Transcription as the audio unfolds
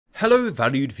Hello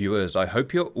valued viewers, I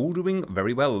hope you're all doing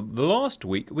very well. The last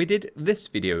week we did this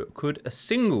video. Could a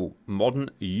single modern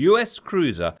US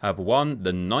cruiser have won the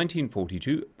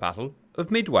 1942 Battle of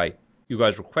Midway? You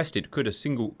guys requested, could a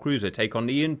single cruiser take on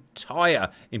the entire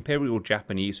Imperial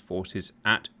Japanese forces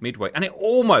at Midway? And it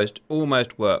almost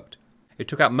worked. It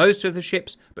took out most of the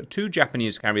ships, but two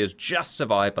Japanese carriers just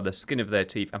survived by the skin of their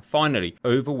teeth and finally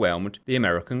overwhelmed the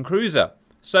American cruiser.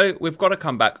 So we've got to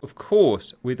come back, of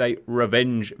course, with a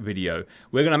revenge video.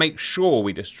 We're going to make sure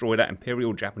we destroy that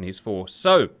Imperial Japanese force.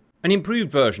 So, an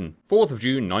improved version, 4th of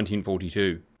June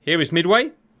 1942. Here is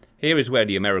Midway. Here is where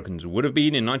the Americans would have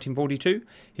been in 1942.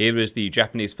 Here is the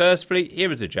Japanese First Fleet.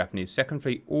 Here is the Japanese Second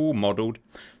Fleet, all modelled.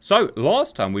 So,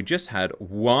 last time we just had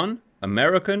one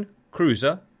American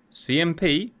cruiser,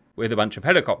 CMP, with a bunch of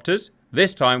helicopters.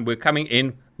 This time we're coming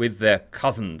in with their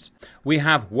cousins. We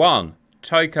have one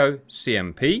Tyco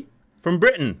CMP. From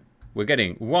Britain, we're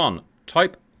getting one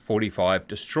Type 45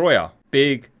 destroyer.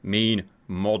 Big, mean,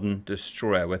 modern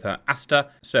destroyer with her Aster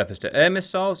surface-to-air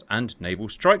missiles and naval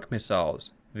strike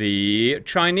missiles. The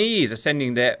Chinese are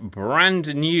sending their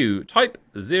brand new Type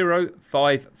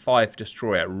 055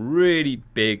 destroyer. Really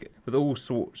big with all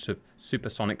sorts of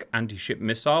supersonic anti-ship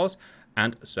missiles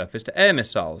and surface-to-air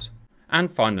missiles. And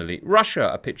finally, Russia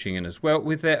are pitching in as well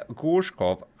with their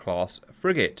Gorshkov-class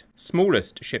frigate.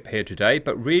 Smallest ship here today,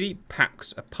 but really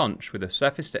packs a punch with a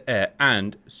surface-to-air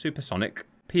and supersonic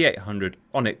P-800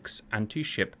 Onyx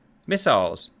anti-ship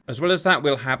missiles. As well as that,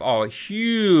 we'll have our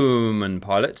human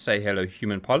pilot. Say hello,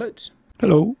 human pilot.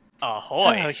 Hello.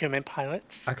 Ahoy! Hello, human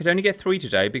pilots. I could only get 3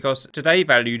 today because today,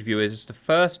 valued viewers, is the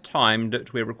first time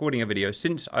that we're recording a video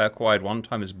since I acquired one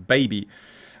time as baby.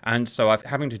 And so I'm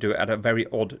having to do it at a very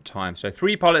odd time. So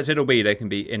 3 pilots it'll be. They can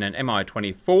be in an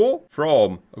Mi-24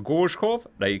 from a Gorshkov.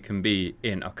 They can be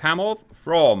in a Kamov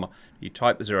from the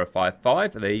Type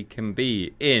 055. They can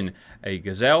be in a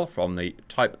Gazelle from the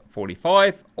Type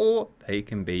 45. Or they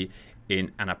can be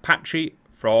in an Apache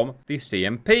from the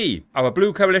CMP. Our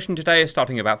Blue Coalition today is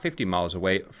starting about 50 miles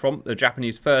away from the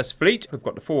Japanese First Fleet. We've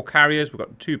got the 4 carriers, we've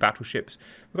got the 2 battleships,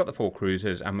 we've got the 4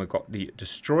 cruisers, and we've got the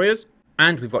destroyers.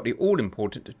 And we've got the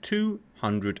all-important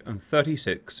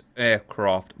 236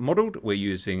 aircraft modelled. We're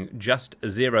using just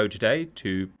 0 today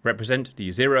to represent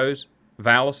the zeros,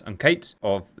 vowels and kates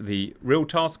of the real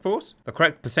task force. The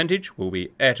correct percentage will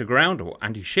be air-to-ground or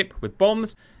anti-ship with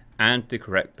bombs. And the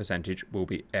correct percentage will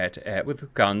be air-to-air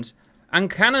with guns and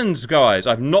cannons, guys.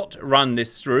 I've not run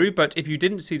this through, but if you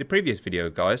didn't see the previous video,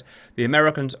 guys, the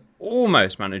Americans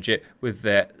almost managed it with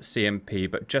their CMP,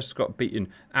 but just got beaten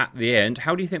at the end.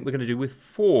 How do you think we're going to do with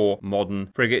 4 modern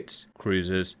frigates,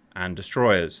 cruisers, and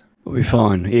destroyers? We'll be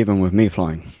fine, even with me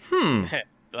flying.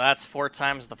 That's 4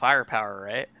 times the firepower,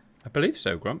 right? I believe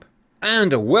so, Grump.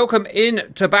 And welcome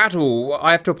in to battle.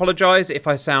 I have to apologise if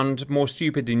I sound more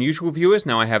stupid than usual, viewers.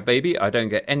 Now I have baby, I don't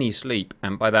get any sleep.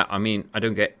 And by that I mean I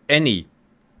don't get any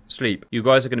sleep. You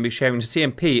guys are going to be sharing the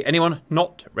CMP. Anyone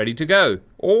not ready to go?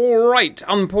 Alright,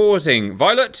 unpausing.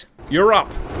 Violet, you're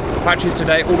up. Apaches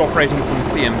today all operating from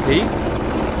CMP.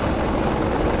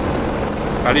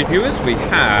 Valued viewers, we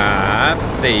have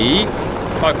the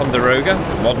Ticonderoga,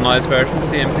 modernised version of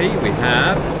CMP. We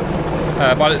have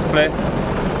Violet's clear.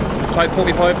 Type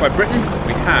 45 by Britain,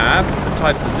 we have the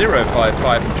Type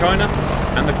 055 from China,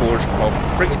 and the Gorshkov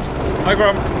frigate. Hi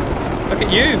Grump, look at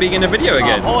you being in a video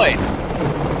again. Ahoy!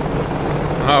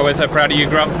 Oh, we're so proud of you,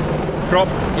 Grump. Drop,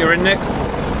 you're in next.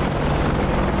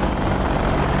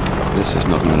 This is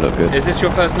not going to look good. Is this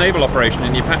your first naval operation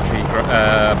in the Apache,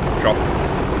 Drop?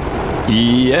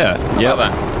 Yeah, How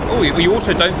about that? Oh, you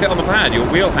also don't fit on the pad, your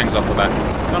wheel hangs off the back.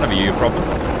 None of you problem.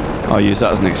 I'll use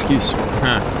that as an excuse.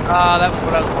 That was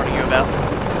what I was warning you about.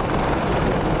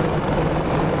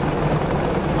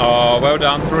 Oh, well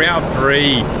done. 3 out of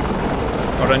 3.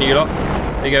 Well done, you lot.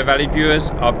 There you go, valued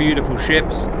viewers. Our beautiful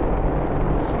ships.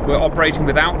 We're operating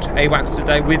without AWACS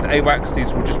today. With AWACS,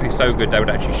 these will just be so good. They would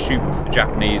actually shoot the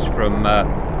Japanese from,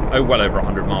 well over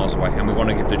 100 miles away. And we want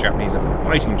to give the Japanese a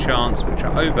fighting chance, which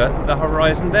are over the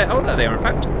horizon there. Oh, they're there, in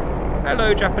fact.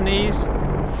 Hello, Japanese.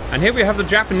 And here we have the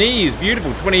Japanese,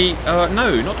 beautiful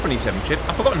no, not 27 ships.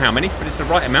 I've forgotten how many, but it's the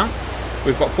right amount.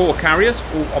 We've got 4 carriers,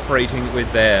 all operating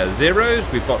with their zeros.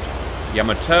 We've got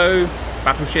Yamato,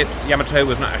 battleships. Yamato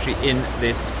was not actually in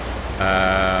this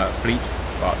fleet,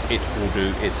 but it will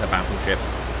do. It's a battleship.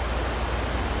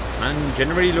 And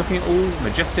generally looking all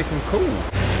majestic and cool.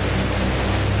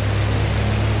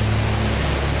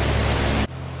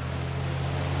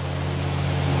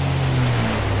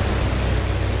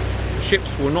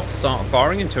 Ships will not start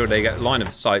firing until they get line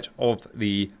of sight of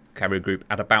the carrier group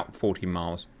at about 40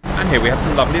 miles. And here we have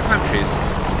some lovely Apaches.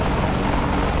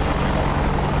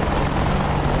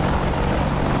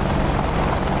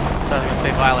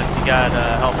 say, Violet, you got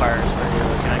Hellfires where you're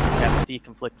looking at, you have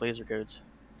deconflict laser codes.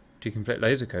 Deconflict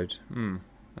laser codes?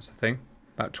 That's the thing.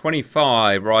 About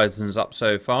 25 Ryzen's up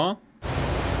so far.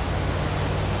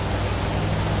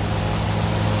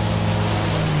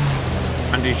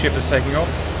 Andy's ship is taking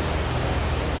off.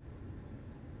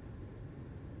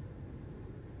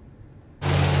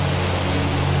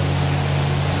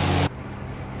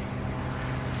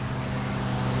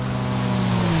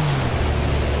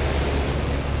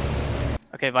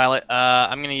 Okay, Violet,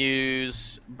 I'm going to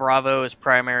use Bravo as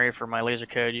primary for my laser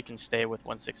code. You can stay with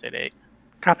 1688.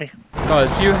 Copy.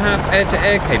 Guys, do you have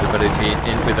air-to-air capability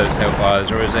with those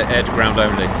Hellfires, or is it air-to-ground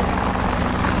only?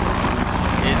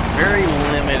 It's very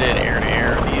limited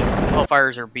air-to-air. These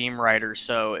Hellfires are beam riders,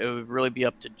 so it would really be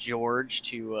up to George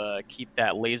to keep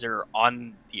that laser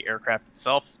on the aircraft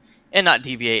itself and not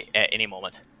deviate at any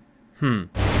moment.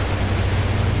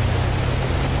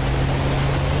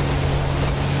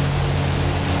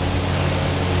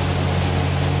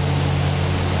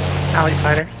 Tally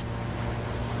fighters.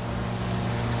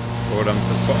 Well done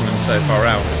for spotting them so far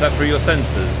out. Is that through your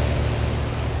sensors?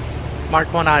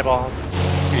 Mark 1 eyeballs.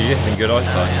 You're getting good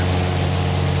eyesight.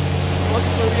 Look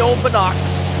for the old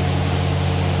binocs.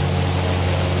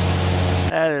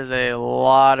 That is a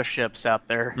lot of ships out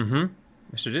there.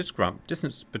 Mr. Disgrump,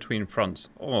 distance between fronts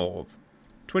of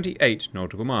 28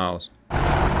 nautical miles.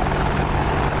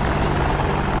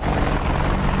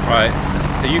 Right,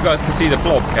 so you guys can see the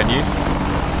blob, can you?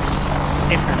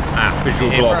 Ah, visual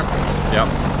blob. Yep.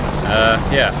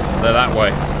 Yeah, they're that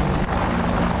way.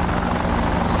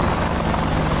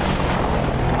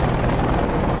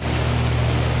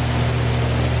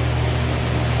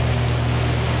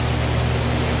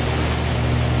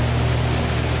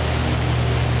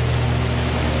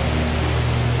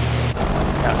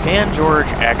 Now, can George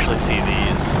actually see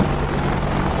these?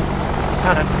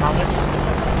 Not at the moment.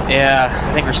 Yeah,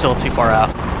 I think we're still too far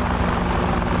out.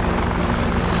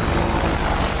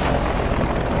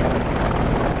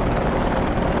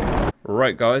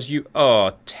 Right, guys, you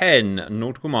are 10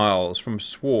 nautical miles from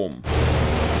Swarm.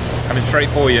 Coming straight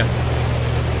for you.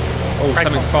 Oh, Right,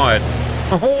 something's fired.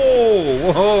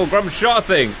 Oh, whoa, Grump shot a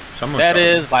thing. Someone That shot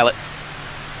is Violet.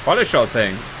 Violet shot a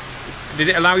thing. Did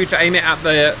it allow you to aim it at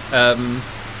the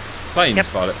planes, Yep.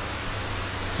 Violet?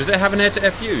 Does it have an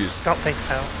air-to-air fuse? Don't think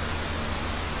so.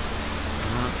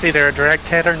 It's either a direct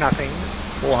hit or nothing.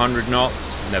 400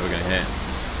 knots, never going to hit.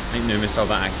 Ain't no missile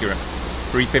that accurate.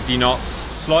 350 knots,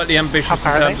 slightly ambitious How in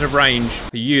far are terms they? of range.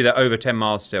 For you, they're over 10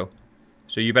 miles still.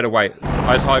 So you better wait.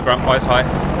 Eyes high, Grump, eyes high.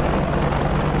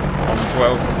 On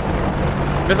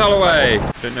 12. Missile away!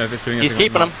 Don't know if it's doing anything. He's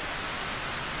keeping them.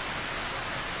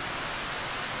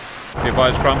 Be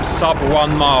advised, Grump, sub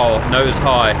 1 mile, nose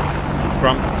high.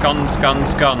 Grump, guns,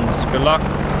 guns, guns. Good luck.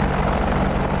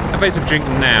 Evasive jink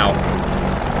now.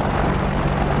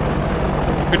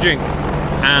 Good jink.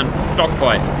 And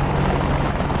dogfight.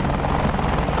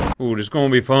 Ooh, this is gonna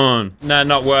be fun. Nah,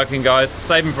 not working, guys.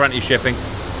 Save him for anti-shipping.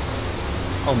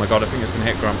 Oh my god, I think it's gonna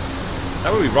hit Grump.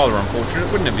 That would be rather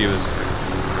unfortunate, wouldn't it, viewers?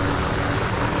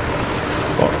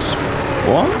 Box.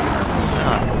 What?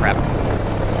 Ah, crap.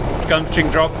 Gun,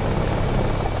 chink drop.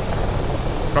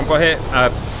 Grump got hit.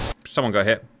 Someone got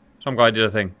hit. Some guy did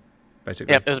a thing,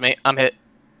 basically. Yep, it was me. I'm hit.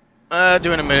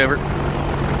 Doing a maneuver.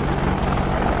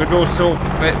 Good ball, still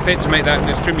fit to make that an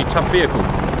extremely tough vehicle.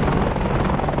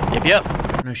 Yep, yep.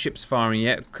 No ships firing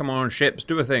yet. Come on, ships,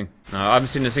 do a thing. No, I haven't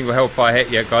seen a single Hellfire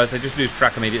hit yet, guys. They just lose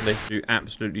track immediately. Do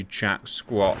absolutely jack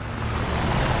squat.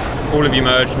 All of you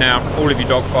merge now. All of you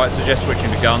dogfights. Suggest switching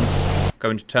to guns.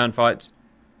 Go into turn fights.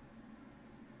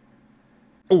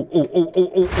 Oh, oh, oh,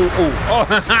 oh, oh, oh, oh.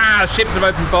 Oh, ships have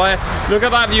opened fire. Look at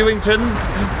that, Viewingtons.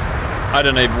 I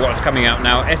don't know what's coming out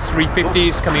now.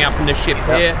 S350s coming out from this ship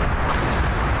here.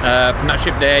 From that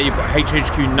ship there, you've got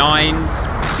HHQ 9s,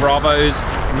 Bravos.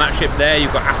 From that ship there,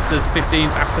 you've got Astas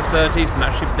 15s, Asta 30s. From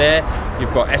that ship there,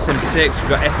 you've got SM6,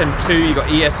 you've got SM2, you've got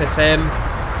ESSM.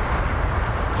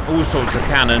 All sorts of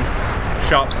cannon.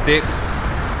 Sharp sticks.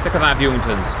 Look at that,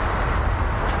 Viewingtons.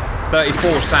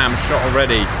 34 SAM shot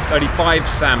already. 35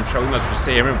 SAM shot. We must just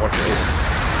sit here and watch it all.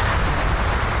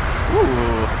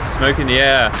 Ooh. Smoke in the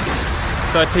air.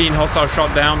 13 hostile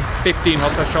shot down. 15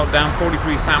 hostile shot down.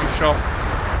 43 SAM shot.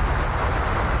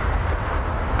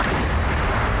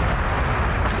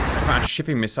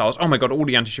 Anti-shipping missiles. Oh my god, all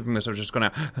the anti-shipping missiles have just gone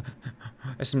out.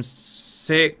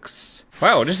 SM6.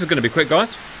 Wow, this is going to be quick,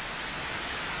 guys.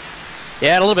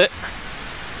 Yeah, a little bit.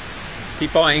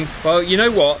 Keep buying. Well, you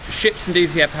know what? Ships in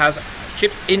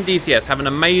DCS have an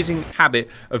amazing habit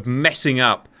of messing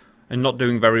up and not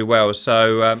doing very well.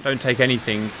 So don't take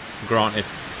anything for granted.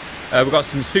 We've got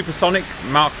some supersonic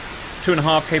Mark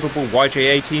 2.5 capable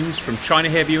YJ-18s from China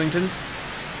here, Viewingtons.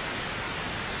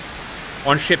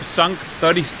 One ship sunk,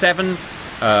 37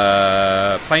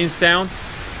 planes down.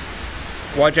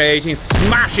 YJ-18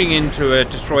 smashing into a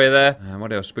destroyer there. And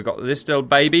what else? We got this little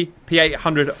baby.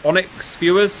 P-800 Onyx,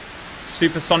 viewers.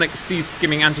 Supersonic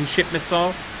sea-skimming anti-ship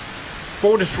missile.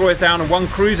 4 destroyers down and 1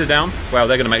 cruiser down. Well,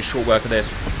 they're going to make short work of this.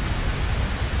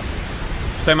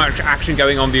 So much action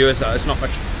going on, viewers. It's not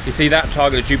much. You see that?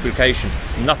 Target duplication.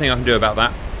 Nothing I can do about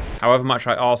that. However much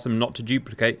I ask them not to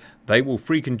duplicate, they will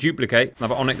freaking duplicate.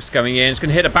 Another Onyx going in. It's going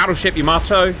to hit a battleship,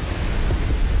 Yamato.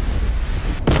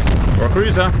 Or a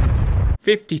cruiser.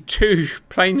 52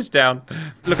 planes down.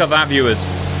 Look at that, viewers.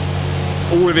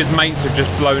 All of his mates have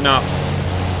just blown up.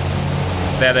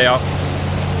 There they are.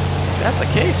 If that's the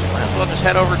case, we might as well just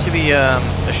head over to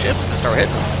the ships and start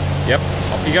hitting them. Yep.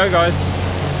 Off you go, guys.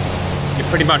 You've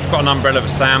pretty much got an umbrella for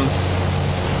SAMs.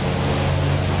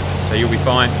 So you'll be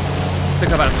fine. Look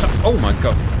at that. Oh my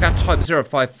god. That Type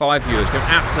 055 viewers going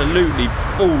absolutely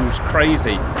balls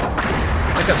crazy.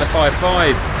 Look at the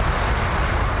 55.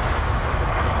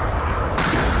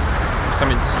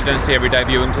 Something you don't see every day,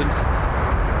 Viewingtons.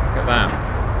 Look at that.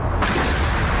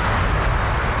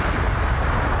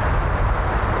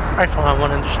 Rifle on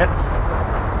one of the ships.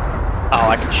 Oh,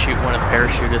 I can shoot one of the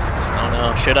parachutists. Oh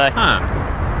no, should I? Huh.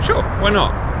 Sure, why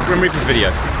not? Grim Reaper's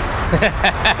video.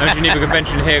 No Geneva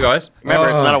Convention here, guys. Remember,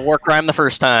 it's not a war crime the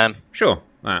first time. Sure.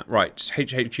 Right.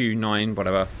 HHQ 9,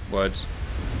 whatever. Words.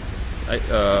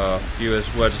 Viewers,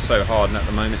 words are so hard at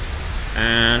the moment.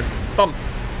 And thump.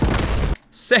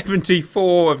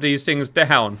 74 of these things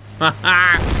down.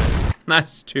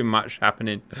 That's too much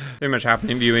happening. Too much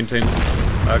happening, Viewingtons.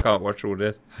 I can't watch all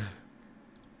this.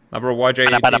 Another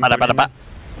YJ-18.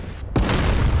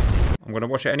 I'm going to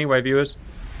watch it anyway, viewers.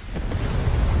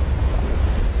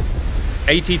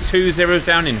 82 zeros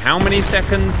down in how many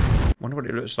seconds? Wonder what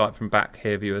it looks like from back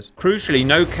here, viewers. Crucially,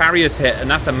 no carriers hit, and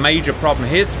that's a major problem.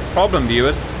 Here's the problem,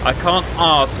 viewers. I can't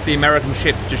ask the American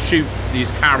ships to shoot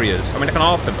these carriers. I mean, I can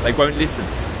ask them, but they won't listen.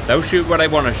 They'll shoot what they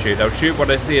want to shoot. They'll shoot what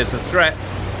they see as a threat,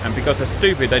 and because they're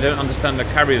stupid, they don't understand the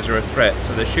carriers are a threat,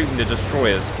 so they're shooting the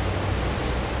destroyers,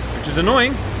 which is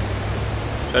annoying.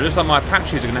 So it looks like my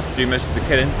Apaches are going to have to do most of the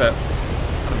killing, but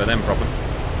not a them problem.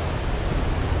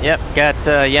 Yep,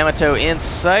 got Yamato in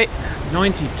sight.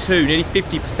 92, nearly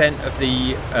 50% of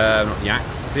the, not the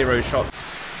axe, 0 shot.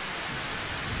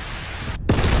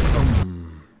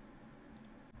 Boom.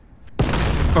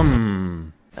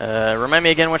 Boom. Remind me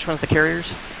again which one's the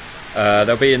carriers?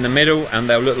 They'll be in the middle and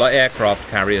they'll look like aircraft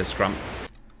carriers, Scrump.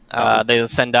 They the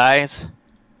Sendais?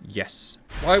 Yes.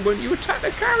 Why won't you attack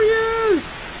the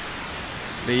carriers?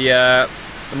 The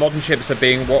modern ships are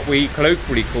being what we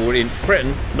colloquially call in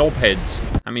Britain knobheads.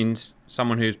 That means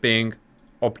someone who's being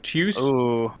obtuse.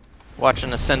 Ooh,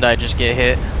 watching a Sendai just get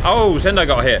hit. Oh, Sendai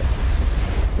got hit.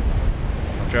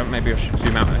 Maybe I should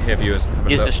zoom out here, viewers. And have a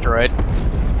He's look. destroyed.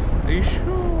 Are you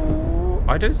sure?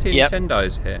 I don't see any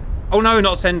Sendais here. Oh no,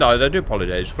 not Sendais. I do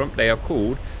apologise, Grump. They are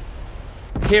called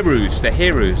Heroes. They're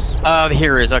Heroes. Oh, the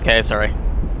Heroes. Okay, sorry.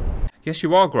 Yes,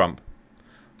 you are, Grump.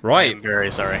 Right. I'm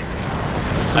very sorry.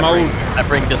 Some I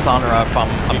bring dishonor upon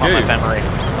my memory.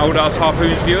 Old ass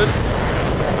harpoons, viewers.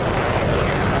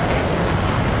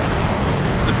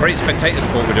 It's a great spectator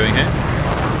sport we're doing here.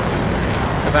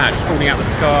 Look at that, just falling out the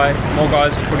sky. More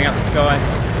guys just falling out the sky.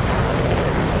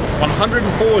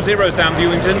 104 zeros down,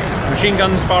 Viewingtons. Machine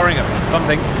guns firing at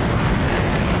something.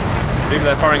 Maybe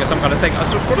they're firing at some kind of thing. I was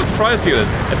sort of surprised, viewers.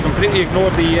 They've completely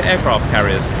ignored the aircraft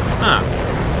carriers. Huh.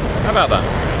 How about that?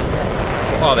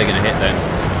 What are they going to hit then?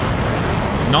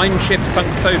 9 ships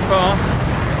sunk so far.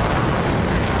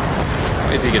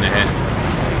 What is he going to hit?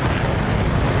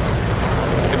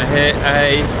 He's going to hit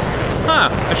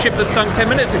a ship that sunk 10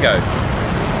 minutes ago.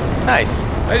 Nice.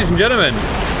 Ladies and gentlemen,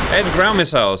 air-to-ground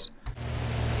missiles.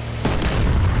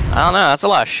 I don't know, that's a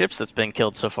lot of ships that's been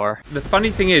killed so far. The funny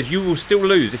thing is, you will still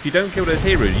lose. If you don't kill those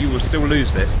heroes, you will still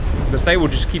lose this. Because they will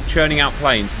just keep churning out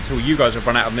planes until you guys have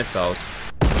run out of missiles.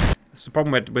 That's the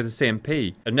problem with the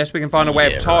CMP. Unless we can find a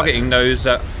way of targeting those,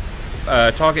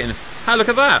 targeting... Ah, look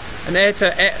at that! An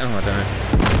air-to-air... Oh, I don't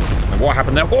know. And what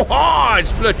happened there? Oh, I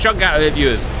just blew a chunk out of their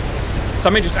viewers.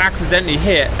 Somebody just accidentally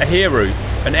hit a hero.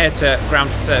 An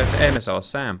air-to-ground-to-air missile,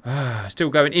 Sam. Still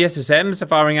going. ESSMs are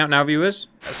firing out now, viewers.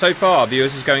 So far,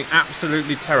 viewers, is going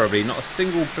absolutely terribly. Not a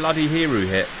single bloody hero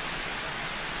hit.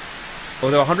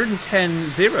 Although 110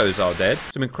 zeros are dead.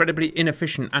 Some incredibly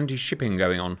inefficient anti-shipping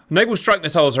going on. Naval strike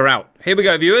missiles are out. Here we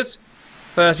go, viewers.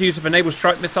 First use of a naval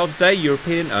strike missile today.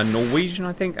 European, Norwegian,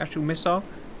 I think, actual missile.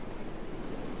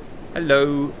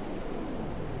 Hello.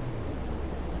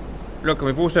 Look, and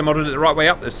we've also modelled it the right way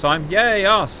up this time. Yay,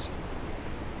 us.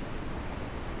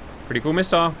 Pretty cool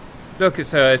missile. Look,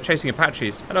 it's chasing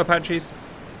Apaches. Hello, Apaches.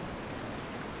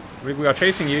 We are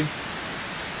chasing you.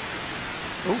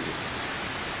 Ooh.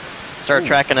 Started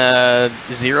tracking a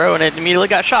 0 and it immediately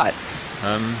got shot.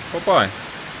 What by?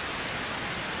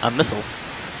 A missile.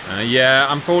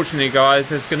 Yeah, unfortunately, guys,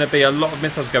 there's going to be a lot of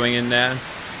missiles going in there.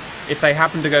 If they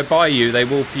happen to go by you, they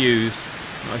will fuse.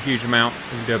 Not a huge amount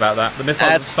we can do about that. The missiles.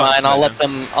 That's fine. I'll let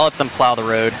them plow the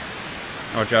road.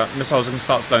 Roger. Missiles can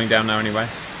start slowing down now anyway.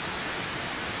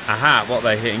 Aha! What are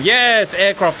they hitting? Yes,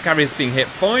 aircraft carriers being hit.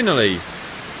 Finally,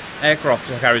 aircraft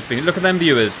carriers being hit. Look at them,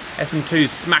 viewers. SM2s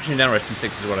smashing down, or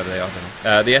SM6s, whatever they are. I don't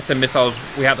know. The SM missiles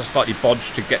we had to slightly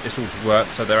bodge to get this all to work,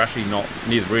 so they're actually not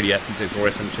neither really SM6 or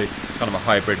SM2. Kind of a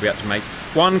hybrid we had to make.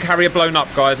 One carrier blown up,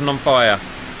 guys, and on fire.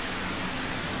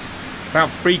 About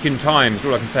freaking times,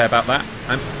 all I can say about that.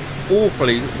 I'm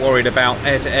awfully worried about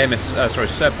air-to-air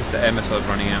surface-to-air missiles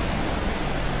running out.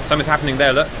 Something's happening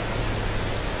there, look.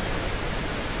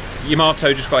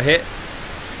 Yamato just got hit.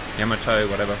 Yamato,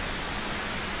 whatever.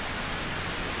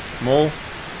 More.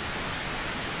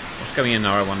 What's going in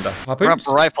there, I wonder? Grump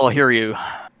rifle, I hear you.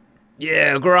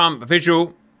 Yeah, Grump,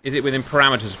 visual. Is it within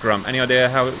parameters, Grump? Any idea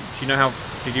how, do you know how,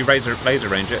 did you laser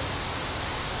range it?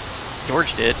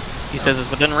 George did. He says it's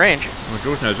within range. Well,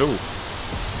 George knows all.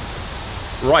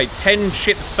 Right, 10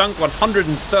 ships sunk,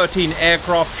 113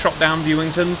 aircraft shot down,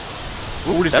 Viewingtons.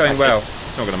 All is going well.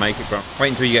 It's not going to make it, Grump. Wait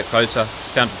until you get closer.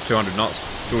 It's down to 200 knots.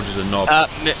 George is a knob.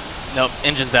 Nope,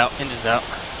 engine's out, engine's out.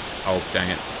 Oh, dang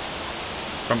it.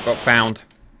 Grump got found.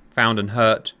 Found and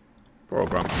hurt. Poor old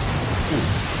Grump.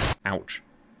 Ooh. Ouch.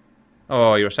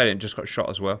 Oh, your assailant just got shot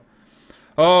as well.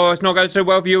 Oh, it's not going so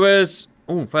well, viewers.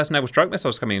 Oh, first naval strike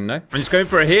missile's coming in, though. And it's going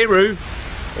for a hero.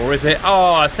 Or is it?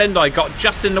 Oh, Sendai got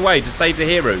just in the way to save the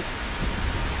hero.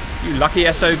 You lucky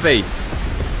SOB.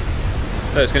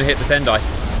 Look, it's going to hit the Sendai.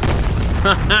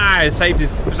 Haha, it saved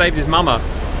his mama.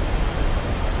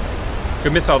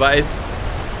 Good missile, that is.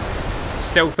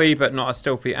 Stealthy, but not as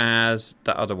stealthy as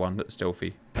that other one that's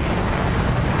stealthy.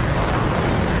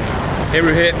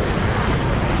 Hero hit.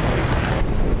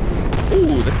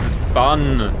 Ooh, this is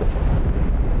fun. Look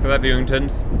at that,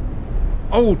 Viewingtons.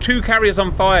 Oh, 2 carriers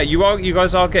on fire. You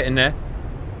guys are getting there.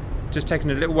 It's just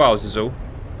taking a little while, this is all.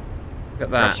 Look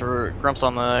at that. Grump's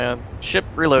on the ship.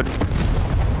 Reload.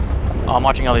 Oh, I'm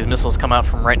watching all these missiles come out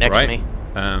from right next to me.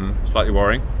 Slightly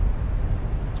worrying.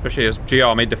 Especially as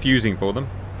GR made the fusing for them.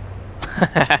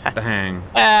 Dang.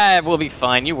 We'll be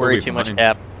fine. You worry too much,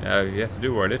 Cap. Oh, yes, I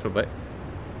do worry a little bit.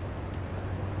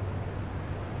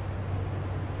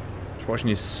 Just watching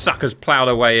these suckers plow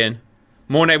their way in.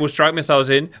 More naval strike missiles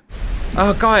in.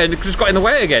 Oh, guy, just got in the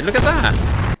way again. Look at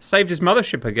that. Saved his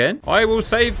mothership again. I will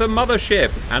save the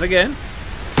mothership. And again.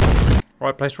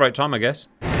 Right place, right time, I guess.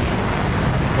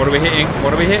 What are we hitting?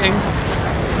 What are we hitting?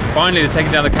 Finally, they're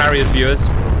taking down the carriers, viewers.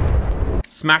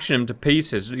 Smashing them to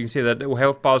pieces. You can see that little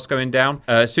health bar's going down.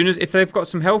 As soon as, if they've got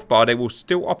some health bar, they will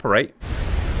still operate.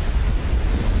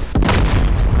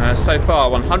 So far,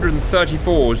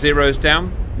 134 zeros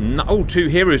down. Oh, 2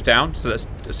 heroes down. So that's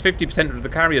 50% of the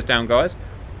carriers down, guys.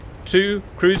 2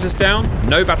 cruisers down.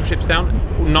 No battleships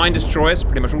down. 9 destroyers.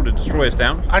 Pretty much all the destroyers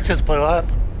down. I just blew up.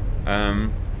 I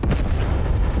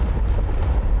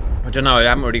don't know. I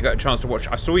haven't really got a chance to watch.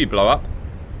 I saw you blow up.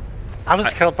 I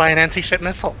was killed by an anti-ship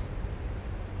missile.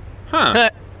 Huh.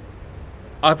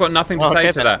 I've got nothing to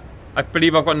say to that. I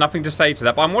believe I've got nothing to say to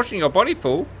that. But I'm watching your body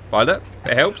fall, Violet.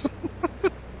 It helps.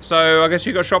 So I guess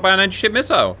you got shot by an anti-ship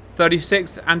missile.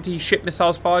 36 anti-ship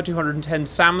missiles fired. 210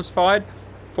 SAMs fired.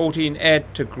 14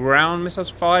 air-to-ground missiles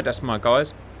fired. That's my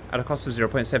guys. At a cost of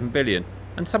 0.7 billion.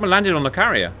 And someone landed on the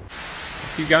carrier.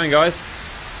 Let's keep going, guys.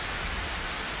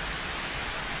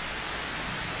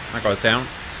 That guy's down.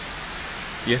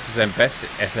 The SSM best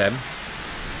SM.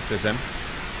 SSM.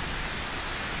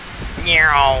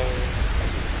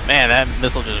 Man, that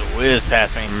missile just whizzed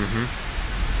past me.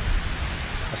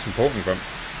 That's important, Grump.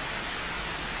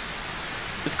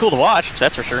 It's cool to watch,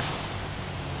 that's for sure.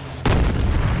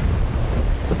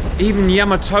 Even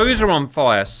Yamatos are on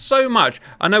fire. So much.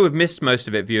 I know we've missed most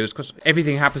of it, viewers, because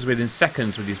everything happens within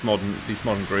seconds with these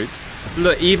modern groups. But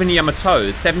look, even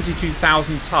Yamatos,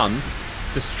 72,000-ton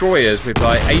destroyers with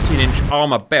like 18-inch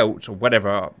armor belts or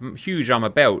whatever, huge armor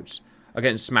belts, are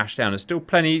getting smashed down. There's still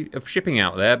plenty of shipping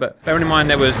out there, but bearing in mind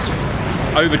there was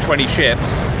over 20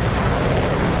 ships,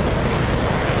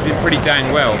 did pretty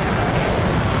dang well.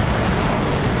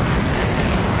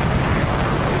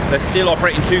 They're still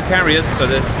operating 2 carriers, so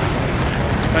there's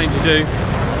plenty to do.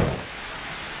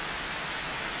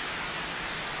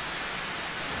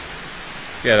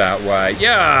 Get that way.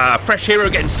 Yeah, fresh hero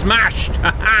getting smashed.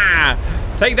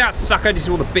 Take that, sucker. You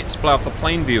see all the bits fly off the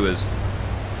plane, viewers.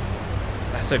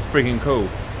 That's so freaking cool.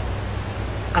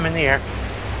 I'm in the air.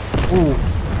 Ooh.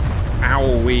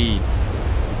 Owie.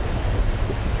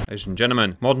 Ladies and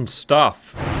gentlemen, modern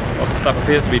stuff. Modern stuff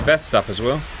appears to be best stuff as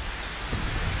well.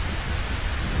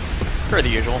 Per the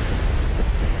usual.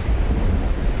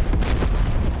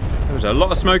 There was a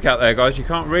lot of smoke out there, guys. You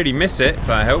can't really miss it, if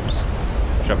that helps.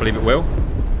 Which I believe it will.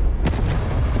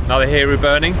 Another hero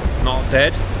burning, not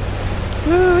dead.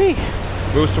 Woo-wee.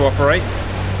 Wheels to operate.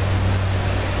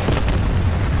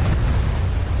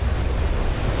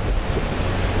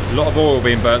 A lot of oil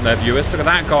being burnt there, viewers. Look at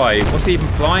that guy. What's he even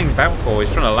flying about for?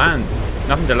 He's trying to land.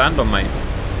 Nothing to land on, mate.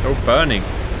 They're all burning.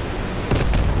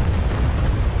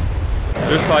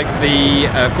 Looks like the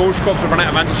Gorshkovs have run out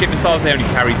of anti-ship missiles. They only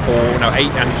carry 8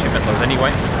 anti-ship missiles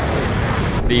anyway.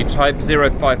 The Type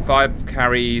 055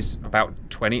 carries about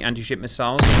 20 anti-ship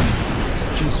missiles.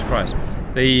 Jesus Christ.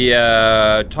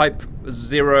 The Type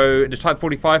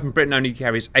 45 from Britain only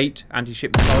carries 8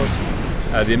 anti-ship missiles.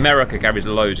 The America carries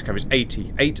loads, carries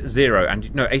 88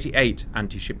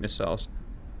 anti-ship missiles.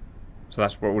 So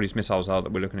that's what all these missiles are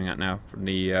that we're looking at now from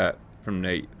the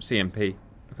CMP.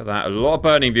 Look at that, a lot of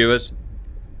burning, viewers.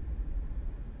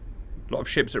 A lot of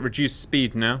ships at reduced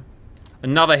speed now.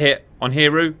 Another hit on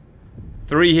Hero.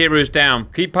 3 heroes down.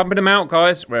 Keep pumping them out,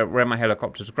 guys. Where are my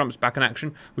helicopters? Grump's back in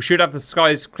action. We should have the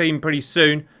skies clean pretty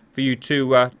soon for you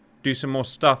to do some more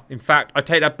stuff. In fact, I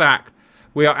take that back.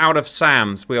 We are out of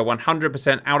SAMs. We are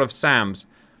 100% out of SAMs.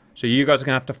 So you guys are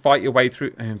going to have to fight your way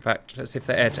through. In fact, let's see if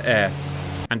they're air-to-air.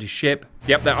 Anti-ship.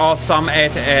 Yep, there are some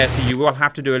air-to-air, so you will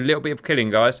have to do a little bit of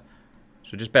killing, guys.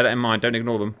 So just bear that in mind. Don't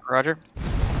ignore them. Roger.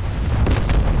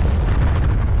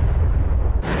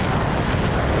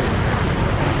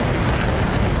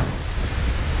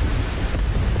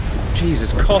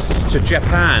 Jesus, cost to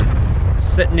Japan.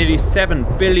 Nearly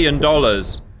 $7 billion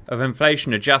of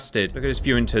inflation adjusted. Look at his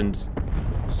Fewingtons.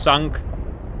 Sunk.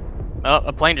 Oh,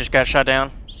 a plane just got shot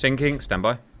down. Sinking. Stand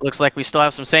by. Looks like we still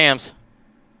have some SAMs.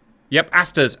 Yep,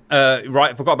 Asters.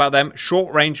 Right, forgot about them.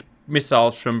 Short-range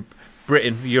missiles from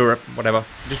Britain, Europe, whatever.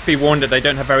 Just be warned that they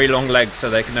don't have very long legs, so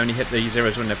they can only hit the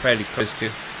zeros when they're fairly close to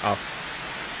us.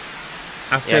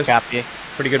 Asters. Yeah, copy.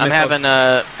 Pretty good I'm missiles.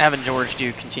 having George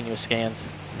do continuous scans.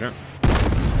 Yeah.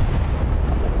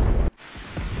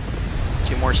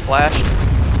 2 more splashed.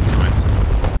 Nice.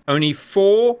 Only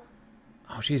 4.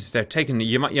 Oh, Jesus, they're taking the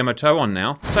Yamato on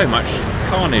now. So much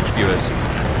carnage, viewers.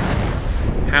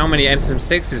 How many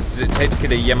SM6s does it take to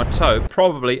kill a Yamato?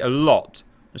 Probably a lot.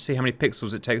 Let's see how many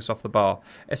pixels it takes off the bar.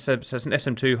 It's an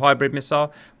SM2 hybrid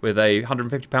missile with a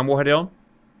 150-pound warhead on.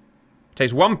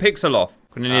 Takes 1 pixel off.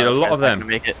 Gonna need a lot of them.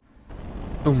 Make it.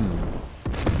 Boom.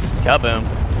 Kaboom.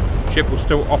 Ship will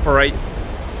still operate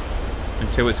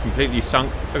until it's completely sunk.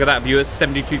 Look at that, viewers.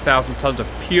 72,000 tons of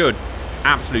pure,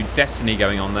 absolute destiny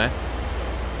going on there.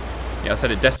 Yeah, I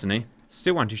said it, destiny.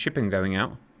 Still anti-shipping going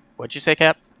out. What'd you say,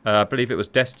 Cap? I believe it was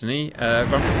destiny.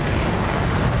 Grumpy.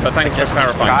 But thanks for Destiny's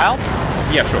clarifying. Child?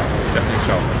 Yeah, sure. Destiny's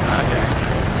Child. Okay.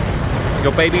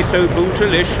 Your baby's so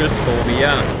bootylicious for me,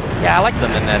 yeah. Yeah, I like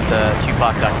them in that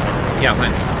Tupac documentary. Yeah,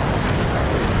 thanks.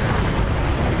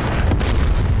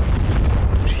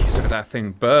 Jeez, look at that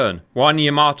thing burn. 1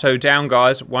 Yamato down,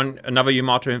 guys. Another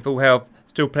Yamato in full health.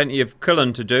 Still plenty of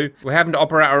killing to do. We're having to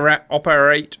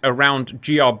operate around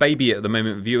GR Baby at the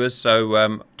moment, viewers,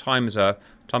 so times are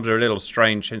a little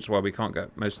strange, hence why we can't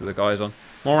get most of the guys on.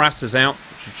 More Asters out.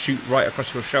 Should shoot right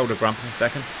across your shoulder, Grump, in a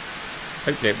second.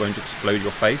 Hopefully it won't explode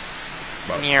your face.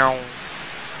 Well. I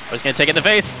was going to take it in the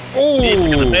face. Ooh! Need to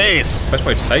get in the face. Best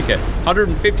way to take it.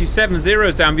 157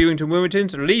 zeros down Viewington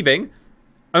Wilmington's, leaving.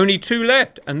 Only 2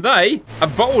 left, and they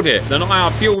have bottled it. They're not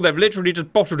out of fuel. They've literally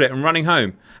just bottled it and running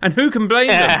home. And who can blame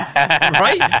them,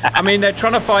 right? I mean, they're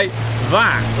trying to fight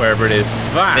that, wherever it is.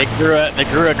 That. They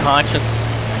grew a conscience.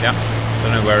 Yeah.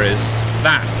 Don't know where it is.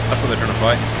 That's what they're trying to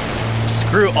fight.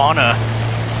 Screw Anna.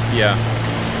 Yeah.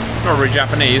 Not really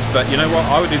Japanese, but you know what?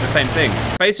 I would do the same thing.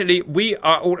 Basically, we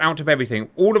are all out of everything.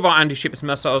 All of our anti-ship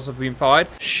missiles have been fired.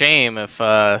 Shame if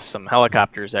some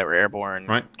helicopters that were airborne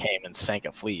came and sank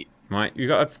a fleet. Right, you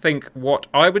got to think what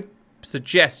I would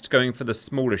suggest going for the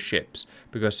smaller ships,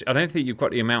 because I don't think you've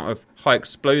got the amount of high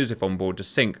explosive on board to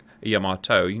sink a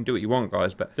Yamato. You can do what you want,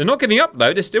 guys, but they're not giving up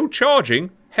though. They're still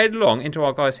charging headlong into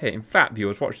our guys here. In fact,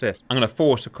 viewers, watch this. I'm going to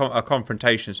force a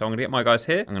confrontation, so I'm going to get my guys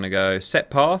here. I'm going to go set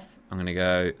path. I'm going to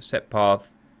go set path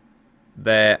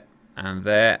there and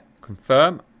there.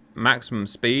 Confirm. Maximum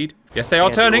speed. Yes, they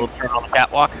are turning. Turn on the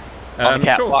catwalk.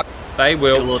 Sure. They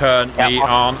will turn the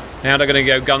arm. Now they're going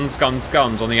to go guns, guns,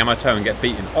 guns on the Yamato and get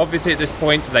beaten. Obviously, at this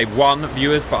point, they've won,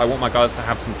 viewers, but I want my guys to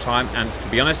have some time. And to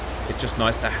be honest, it's just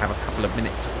nice to have a couple of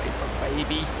minutes away from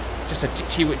baby. Just a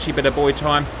titchy-witchy bit of boy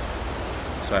time.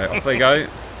 So off they go.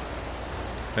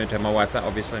 Don't tell my wife that,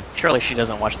 obviously. Surely she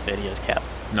doesn't watch the videos, Cap.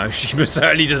 No, she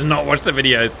certainly does not watch the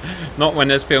videos. Not when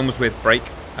there's films with Break.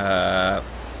 Not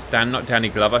Danny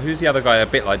Glover. Who's the other guy a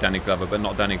bit like Danny Glover, but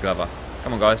not Danny Glover?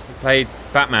 Come on, guys. He played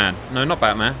Batman. No, not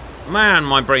Batman. Man,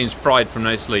 my brain's fried from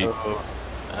no sleep.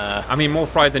 I mean, more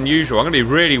fried than usual. I'm going to be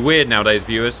really weird nowadays,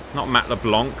 viewers. Not Matt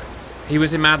LeBlanc. He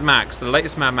was in Mad Max, the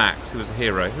latest Mad Max. He was a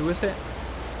hero. Who was it?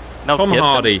 Mel Tom Gibson.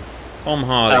 Hardy. Tom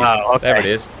Hardy. Oh, okay. There it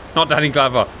is. Not Danny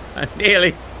Glover.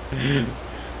 Nearly.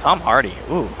 Tom Hardy.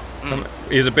 Ooh.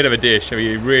 He's a bit of a dish. I mean,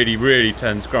 he really, really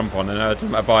turns Grump on. And I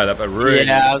don't know about that, but really.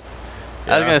 Yeah, I was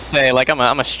gonna say, like,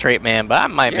 I'm a straight man, but I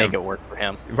might make it work for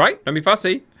him. Right? Don't be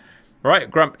fussy.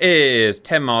 Right, Grump is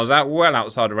 10 miles out, well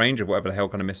outside the range of whatever the hell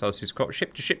kind of missiles he's got.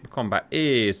 Ship-to-ship combat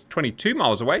is 22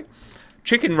 miles away.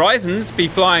 Chicken Risens be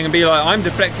flying and be like, I'm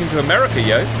deflecting to America,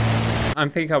 yo. I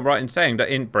think I'm right in saying that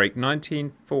in Break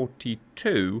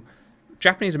 1942,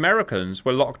 Japanese Americans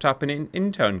were locked up in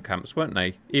intern camps, weren't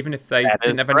they? Even if they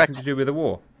didn't have anything to do with the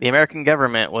war. The American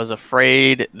government was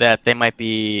afraid that they might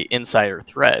be insider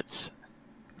threats.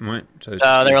 Right. So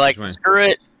they were like, screw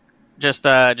it. Just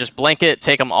blanket,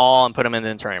 take them all, and put them in the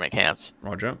internment camps.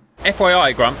 Roger.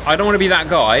 FYI, Grump, I don't want to be that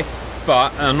guy,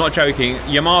 but I'm not joking.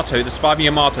 Yamato, the surviving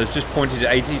Yamato's just pointed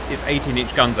at its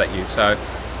 18-inch guns at you. So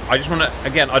I just want to,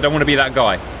 again, I don't want to be that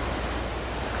guy.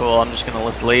 Cool. I'm just gonna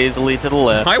list lazily to the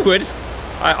left. I would.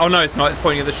 Oh no, it's not. It's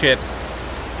pointing at the ships.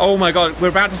 Oh my god, we're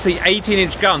about to see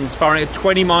 18-inch guns firing at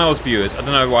 20 miles, viewers. I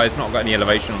don't know why it's not got any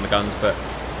elevation on the guns, but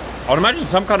I would imagine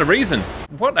some kind of reason.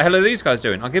 What the hell are these guys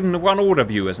doing? I'll give them the one order,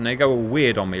 viewers, and they go all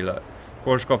weird on me. Look,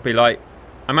 Gorshkov be like,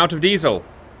 I'm out of diesel.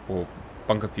 Or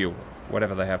bunker fuel,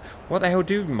 whatever they have. What the hell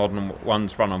do modern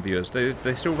ones run on, viewers? Do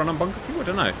they still run on bunker fuel? I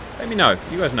don't know. Let me know.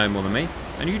 You guys know more than me.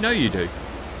 And you know you do.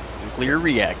 Nuclear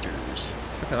reactors.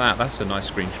 Look at that. That's a nice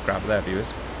screen grab there,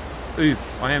 viewers.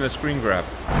 Oof, I am a screen grab.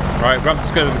 Right,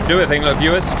 Grump's going to do a thing, look,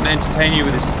 viewers. He's going to entertain you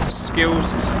with his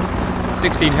skills. His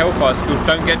 16 Hellfire skills.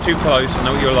 Don't get too close. I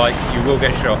know what you're like. You will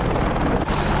get shot.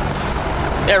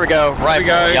 There we go. Right, we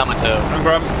go. Yamato. And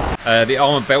Grump. The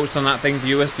armor belts on that thing,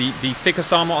 viewers. The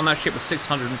thickest armor on that ship was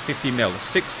 650 mil.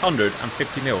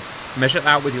 650 mil. Measure it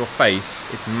out with your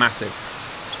face. It's massive.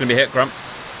 It's going to be hit, Grump.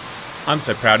 I'm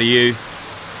so proud of you.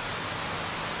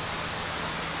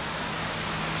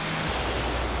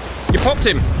 You popped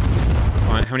him.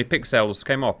 Right, how many pixels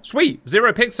came off? Sweet,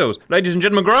 0 pixels. Ladies and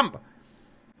gentlemen, Grump.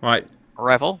 Right.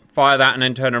 Rifle. Fire that and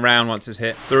then turn around once it's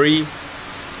hit. 3,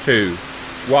 2,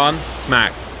 1,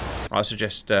 smack. I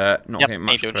suggest not getting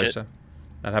much closer.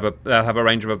 They'll have a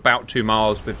range of about 2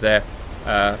 miles with their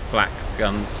black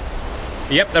guns.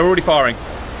 Yep, they're already firing.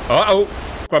 Uh-oh,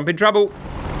 Grump in trouble.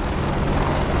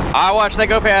 I watched that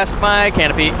go past my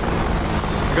canopy.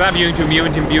 Look at that,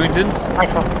 Bewingtons.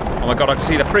 Rifle. Oh my god, I can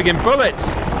see the friggin'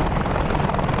 bullets!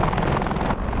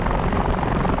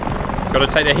 Gotta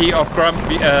take the heat off Grump,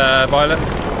 Violet.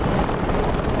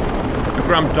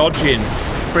 Grump dodging.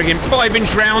 Friggin'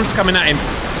 5-inch rounds coming at him,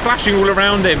 splashing all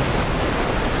around him.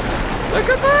 Look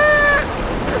at that!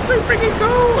 That's so friggin'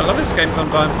 cool! I love this game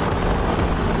sometimes.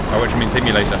 Oh, what do you mean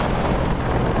simulator?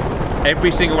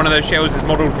 Every single one of those shells is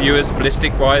modelled, viewers,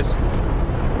 ballistic-wise.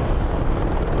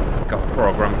 God, poor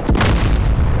old Grump.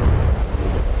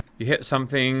 You hit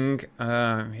something,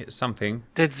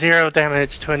 Did 0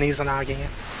 damage to an Izanagi.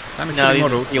 Damage No, to the these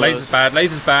model. are kilos.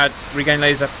 Laser's bad. Regain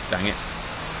laser. Dang it.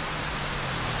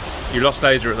 You lost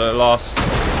laser at the last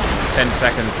 10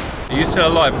 seconds. Are you still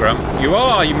alive, Grump? You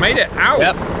are! You made it out!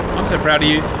 Yep. I'm so proud of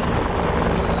you.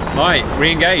 Right,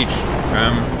 re-engage.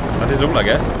 That is all, I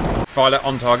guess. Violet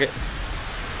on target.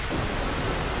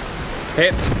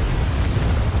 Hit.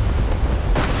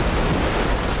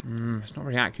 It's not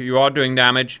very accurate. You are doing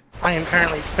damage. I am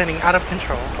currently spinning out of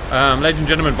control. Ladies and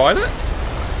gentlemen, Violet.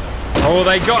 Oh,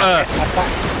 they got her.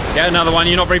 Get another one.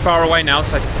 You're not very far away now.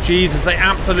 So, Jesus, they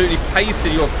absolutely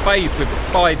pasted your face with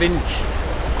 5-inch.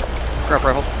 Grump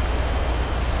rifle.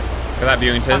 Look at that,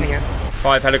 Bewingtons.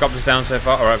 5 helicopters down so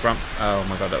far. All right, Grump. Oh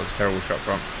my god, that was a terrible shot,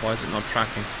 Grump. Why is it not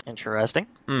tracking? Interesting.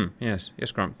 Yes,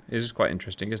 Grump. It is quite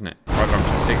interesting, isn't it? All right, Grump,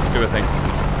 just do a thing.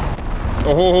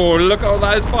 Oh, look at all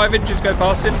those 5 inches go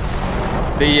past him.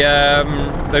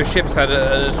 Those ships had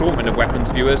an assortment of weapons,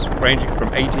 viewers, ranging from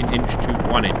 18-inch to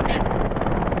 1-inch.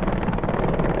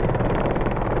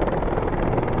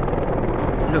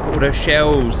 Look at all those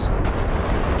shells.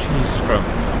 Jesus, Grump.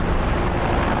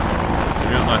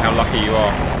 You don't know how lucky you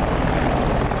are.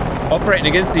 Operating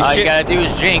against these ships. All you gotta do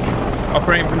is jink.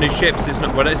 Operating from these ships is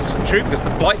not. Well, it's true because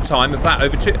the flight time of that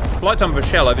flight time of a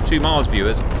shell over 2 miles,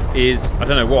 viewers, is I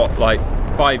don't know what, like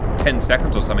 5-10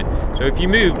 seconds or something. So if you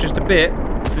move just a bit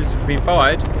since it's been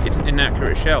fired, it's an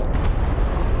inaccurate shell.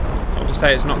 Not to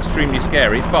say it's not extremely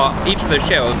scary, but each of those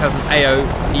shells has an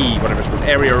AOE, whatever it's called,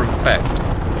 area of effect.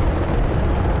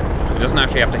 It doesn't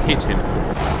actually have to hit him.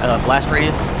 Blast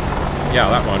radius? Yeah,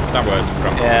 that one. That word.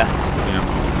 Yeah.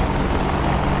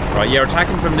 Right, yeah,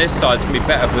 attacking from this side is going to be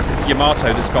better because it's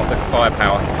Yamato that's got the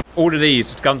firepower. All of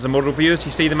these guns and model viewers,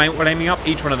 you see them aiming up?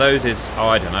 Each one of those is, oh,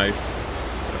 I don't know,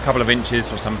 a couple of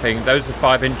inches or something. Those are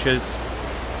 5 inches.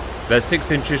 There's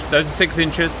 6 inches. Those are 6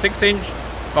 inches. 6 inch,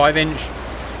 5 inch,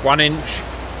 1 inch,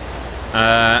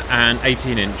 and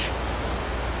 18 inch.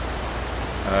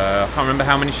 I can't remember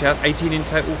how many she has. 18 in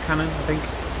total cannon, I think.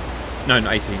 No,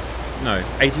 not 18. No,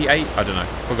 88? I don't know.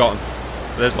 Forgotten.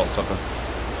 There's lots of them.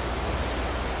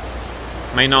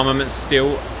 Main armament's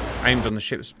still aimed on the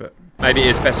ships, but maybe it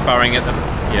is best firing at them.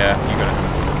 Yeah, you got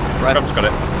it. Right. Trump's got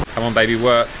it. Come on, baby,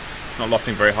 work. Not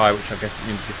lofting very high, which I guess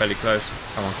means you're fairly close.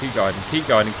 Come on, keep guiding, keep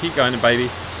guiding, keep guiding, baby.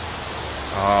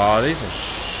 Oh, these are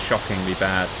shockingly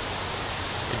bad.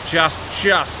 It just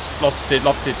lofted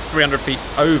 300 feet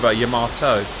over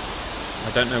Yamato.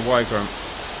 I don't know why, Grump.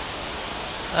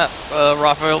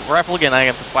 Rifle again.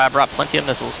 That's why I brought plenty of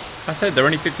missiles. I said they're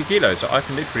only 50 kilos, so I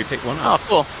can literally pick one up. Oh,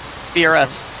 cool.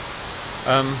 BRS.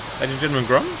 Ladies and gentlemen,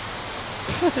 Grump?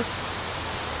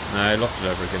 No, I lost it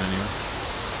over again anyway.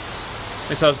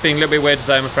 Missiles being a little bit weird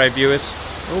today, I'm afraid, viewers.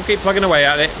 We'll keep plugging away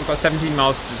at it. We've got 17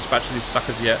 miles to dispatch these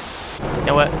suckers yet. You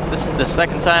know what? This is the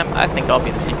second time. I think I'll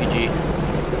be the CPG.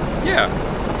 Yeah,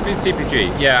 be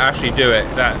CPG. Yeah, actually do it.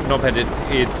 That knobheaded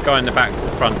guy in the back,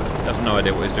 front, has no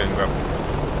idea what he's doing, Grump.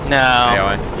 No.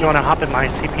 AI. You want to hop in my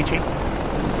CPG?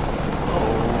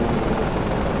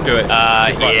 Do it.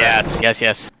 Right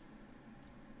Yes.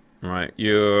 Right,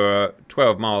 you're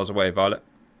 12 miles away, Violet.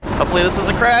 Hopefully this is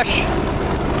a crash.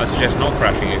 I suggest not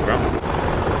crashing it, Grump.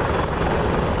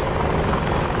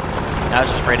 I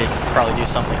was just ready to probably do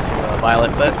something to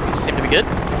Violet, but you seem to be good.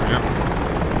 Yeah.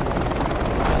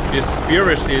 It's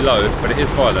furiously low, but it is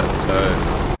Violet,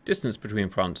 so... Distance between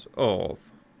fronts of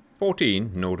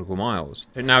 14 nautical miles.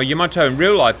 Now, Yamato in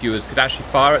real life viewers could actually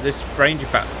fire at this range. In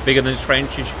fact, bigger than this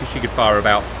range, she could fire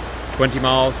about 20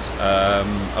 miles,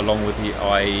 along with the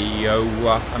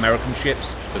Iowa American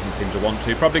ships. Doesn't seem to want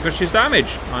to, probably because she's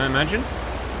damaged, I imagine.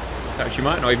 That she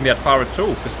might not even be able to fire at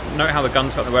all, because note how the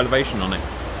gun's got no elevation on it.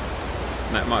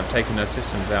 And that might have taken her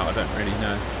systems out, I don't really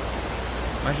know.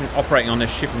 Imagine operating on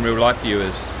this ship in real life,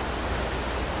 viewers.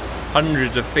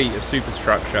 Hundreds of feet of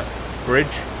superstructure.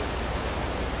 Bridge.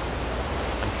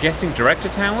 I'm guessing director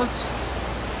towers?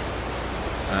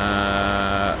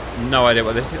 No idea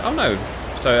what this is. Oh no.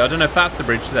 So I don't know if that's the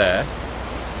bridge there,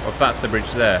 or if that's the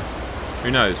bridge there.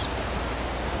 Who knows?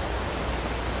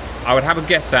 I would have a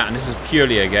guess at, and this is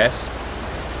purely a guess,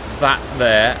 that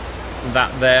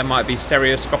there might be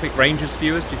stereoscopic ranges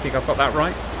viewers. Do you think I've got that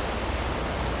right?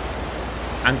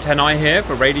 Antennae here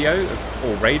for radio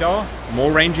or radar.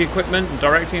 More ranging equipment and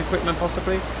directing equipment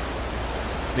possibly.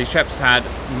 These ships had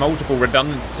multiple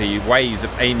redundancy ways of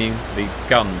aiming the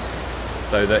guns,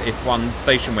 so that if one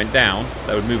station went down,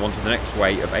 they would move on to the next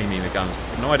way of aiming the guns.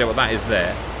 No idea what that is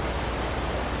there.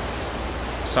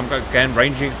 Some, again,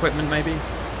 ranging equipment maybe?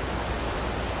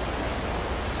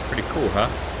 Pretty cool, huh?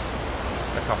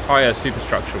 Like how higher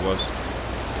superstructure was.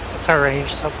 What's our range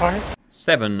so far?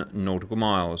 7 nautical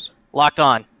miles. Locked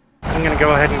on. I'm gonna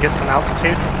go ahead and get some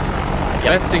altitude. The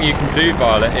best thing you can do,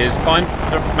 Violet, is find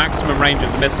the maximum range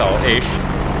of the missile-ish,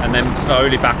 and then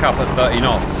slowly back up at 30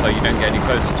 knots so you don't get any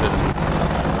closer to them.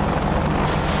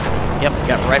 Yep,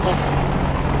 got rifle.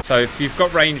 So if you've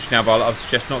got range now, Violet, I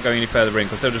suggest not going any further in,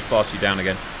 because they'll just blast you down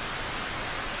again.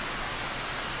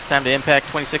 Time to impact,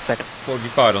 26 seconds. What have you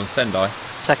fired on? Sendai?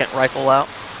 Second rifle out.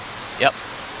 Yep.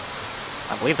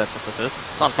 I believe that's what this is.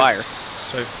 It's on fire.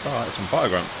 So far, it's on fire,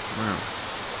 Grunt. Wow.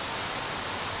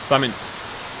 Simon,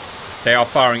 they are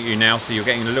firing at you now, so you're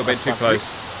getting a little bit too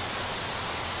close.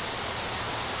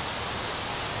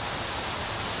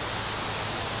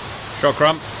 Shot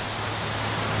Crump.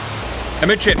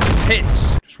 Amidships, hit!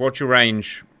 Just watch your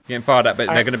range. You're getting fired at, but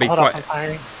they're going to be quite...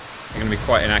 They're going to be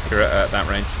quite inaccurate at that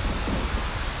range.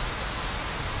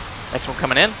 Next one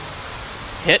coming in.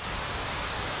 Hit.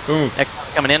 Boom. Next one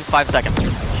coming in, 5 seconds.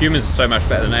 Humans are so much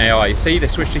better than AI. You see, they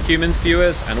switch to humans,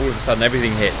 viewers, and all of a sudden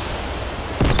everything hits.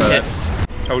 So Hit.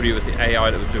 I told you it was the AI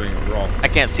that was doing it wrong. I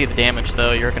can't see the damage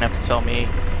though. You're gonna have to tell me.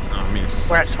 I mean,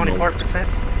 We're at 24%.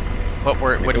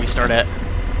 What do we start at?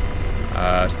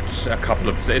 A couple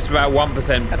of. It's about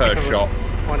 1% per shot,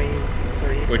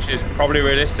 23. which is probably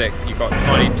realistic. You've got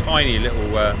tiny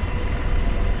little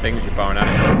things you're firing at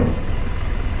it.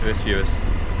 Look at this, viewers.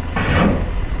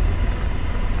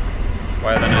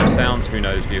 Why are there no sounds? Who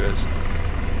knows, viewers?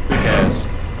 Who cares?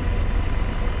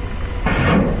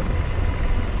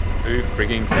 Who Who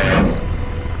frigging cares?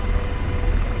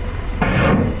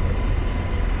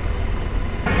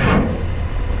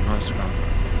 Nice scrum.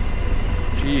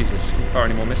 Jesus, can you fire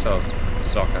any more missiles?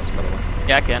 Sarcasm, by the way.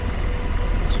 Yeah, I can.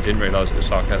 So you didn't realise it was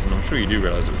sarcasm. I'm sure you do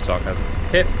realise it was sarcasm.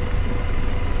 Hit.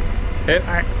 Hit.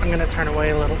 Alright, I'm gonna turn away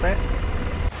a little bit.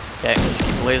 Okay, just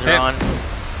keep the laser Hit. on.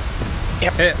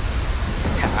 Yep. Hit.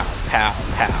 Pow, pow,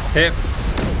 pow. Hit.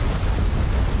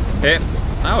 Hit.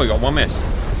 Oh, we got one miss.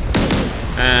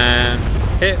 And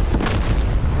hit.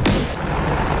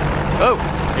 Oh!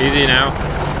 Easy now.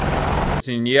 It's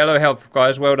in yellow health,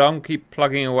 guys. Well done. Keep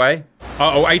plugging away.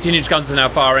 Uh-oh, 18-inch guns are now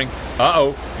firing.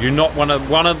 Uh-oh. You're not one of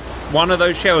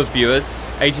those shells, viewers.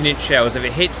 18-inch shells. If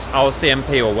it hits our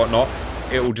CMP or whatnot,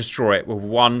 it will destroy it with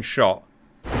one shot.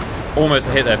 Almost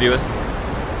a hit there, viewers.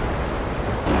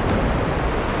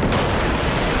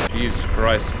 Jesus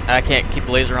Christ. I can't keep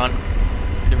the laser on.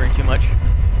 Delivering too much.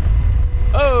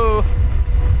 Oh!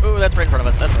 Oh, that's right in front of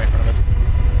us. That's right in front of us.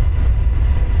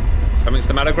 Something's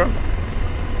the matter, Grump? We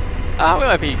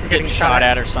might be getting shot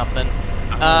at or something.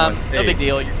 No big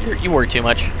deal. You worry too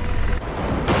much.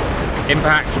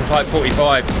 Impact on Type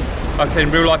 45. Like I said, in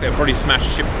real life, it'll probably smash a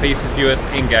ship to pieces, viewers.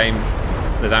 In game,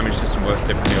 the damage system works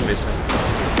differently, obviously.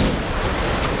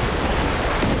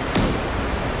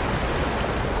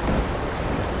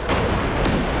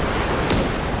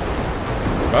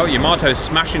 Well, Yamato's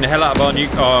smashing the hell out of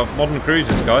our modern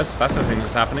cruisers, guys. That's the thing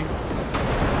that's happening.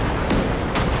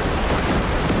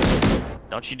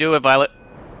 Don't you do it, Violet.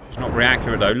 She's not very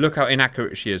accurate, though. Look how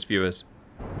inaccurate she is, viewers.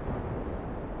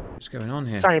 What's going on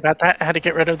here? Sorry about that. I had to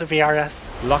get rid of the VRS.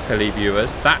 Luckily,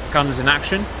 viewers, that gun's in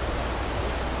action.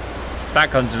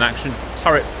 That gun's in action.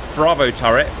 Turret, Bravo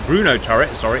turret, Bruno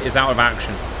turret, sorry, is out of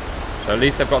action. So at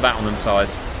least they've got that on their side.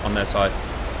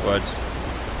 Words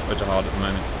are hard at the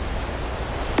moment.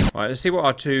 Right, let's see what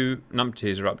our two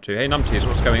numpties are up to. Hey, numpties,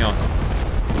 what's going on?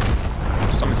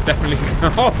 Something's definitely...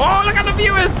 oh, look at the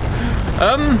viewers!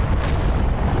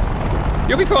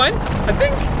 You'll be fine, I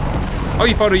think. Oh,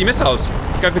 you fired all your missiles.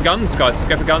 Go for guns, guys.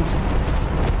 Go for guns.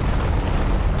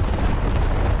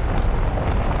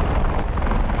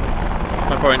 There's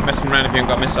no point messing around if you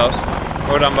haven't got missiles.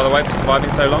 Well done, by the way, for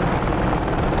surviving so long.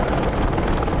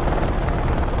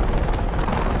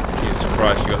 Jesus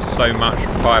Christ, you got so much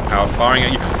firepower firing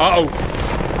at you. Uh-oh!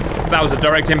 That was a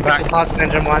direct We impact. just lost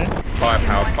engine 1.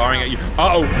 Firepower firing at you.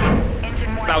 Uh-oh!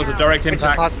 That was a direct We impact.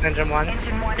 just lost engine 1.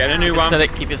 Get a new one.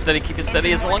 Keep it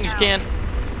steady as long as you can.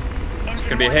 It's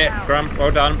gonna be a hit, Grump.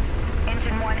 Well done.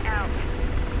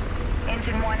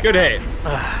 Good hit.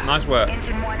 Nice work.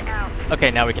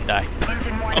 Okay, now we can die.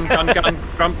 Gun,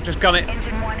 Grump, just gun it.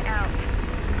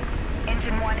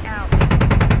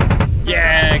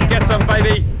 Yeah, get some,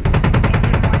 baby.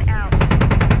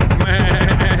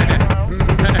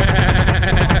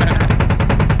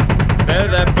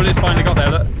 There, bullets finally got there,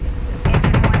 look.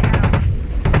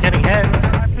 We're getting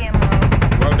hits.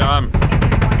 Well done.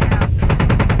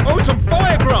 Oh, it's on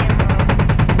fire, Grump!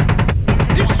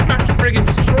 You just smashed a friggin'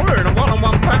 destroyer in a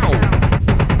one-on-one battle.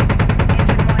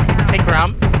 Hey,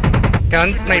 Grump.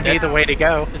 Guns may be the way to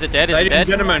go. Is it dead? Ladies and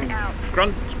gentlemen,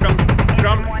 Grump.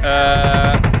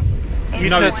 You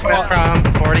just went from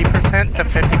 40% to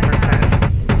 50%.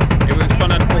 It's gone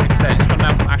down to 40%. It's gone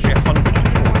down from actually 100 to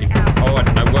 40. Oh, I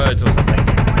don't know, words or something.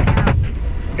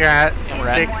 You're at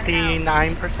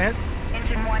 69%.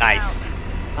 Nice.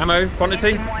 Ammo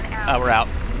quantity? We're out.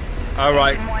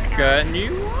 Alright,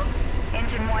 new one?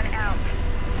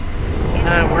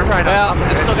 We're right on.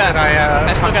 I've still got an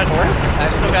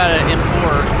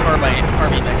M4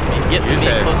 carbine next to me. Get me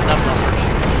close enough and I'll start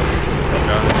shooting.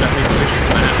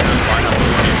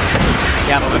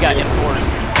 Yeah, but we got M4s.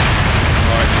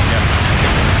 Alright,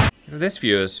 yeah. Look at this,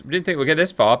 viewers. We didn't think we'd get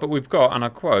this far, but we've got, and I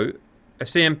quote, a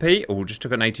CMP, just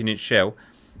took an 18-inch shell.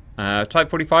 Type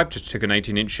 45 just took an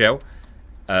 18-inch shell.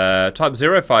 Type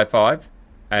 055,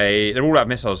 they're all out of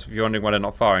missiles. If you're wondering why they're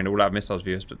not firing, they're all out of missiles,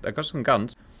 viewers, but they've got some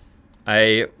guns.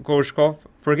 A Gorshkov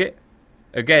frigate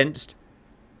against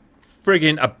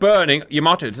friggin' a burning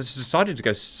Yamato. This decided to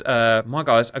go. My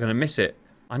guys are gonna miss it.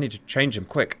 I need to change them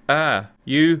quick.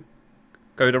 You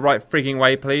go the right frigging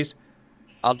way, please.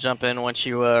 I'll jump in once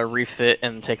you refit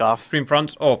and take off. Stream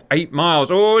front of 8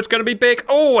 miles. Oh, it's gonna be big.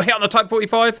 Oh, hit on the Type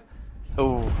 45.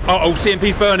 Oh. Oh,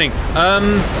 CMP's burning.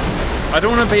 I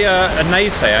don't want to be a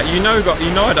naysayer. You know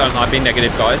I don't like being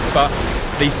negative, guys, but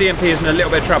the CMP is in a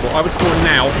little bit of trouble. I would spawn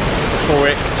now before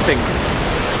it sinks.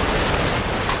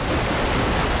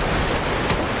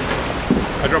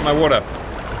 I dropped my water.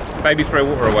 Baby, throw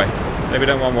water away. Baby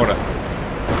don't want water.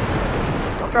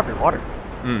 Don't drop your water.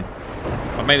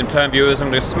 I've made them turn, viewers. I'm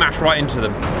going to smash right into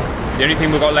them. The only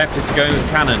thing we've got left is to go in with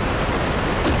cannon.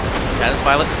 Status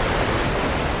pilot.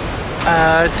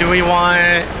 Do we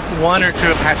want 1 or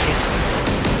 2 Apaches?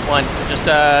 1. Just,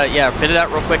 yeah, bid it out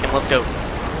real quick and let's go.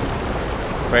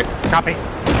 Quick. Copy.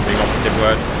 Being operative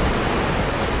word.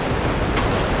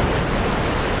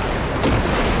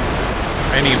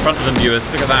 Aiming in front of them, viewers.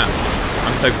 Look at that.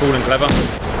 I'm so cool and clever.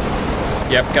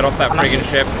 Yep, get off that friggin'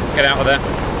 ship. Get out of there.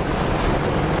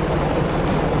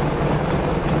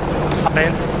 Hop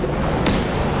in.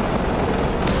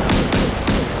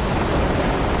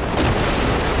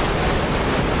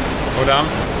 Hold on.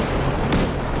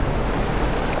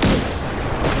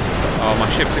 Oh, my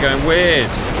ships are going weird.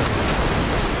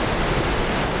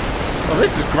 Well,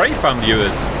 this is great fun,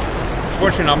 viewers. Just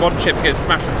watching our modern ships get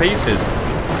smashed to pieces.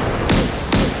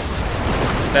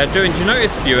 They're doing, do you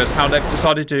notice, viewers, how they've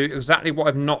decided to do exactly what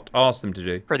I've not asked them to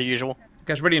do? Per the usual. It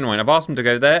gets really annoying. I've asked them to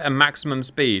go there at maximum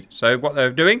speed. So what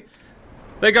they're doing,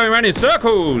 they're going around in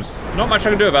circles. Not much I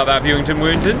can do about that, Viewington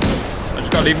Woonton. I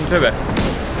just got to leave them to it.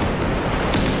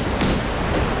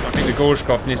 I think the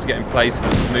Gorshkov needs to get in place for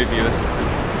the move, viewers.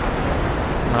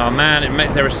 Oh man, it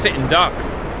makes they're a sitting duck.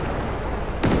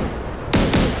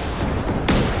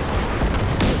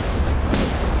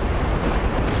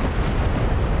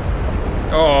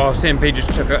 Oh, CMP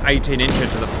just took an 18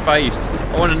 incher to the face.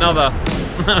 I want another.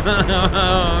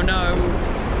 Oh no.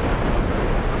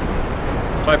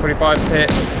 Type 45's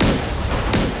hit.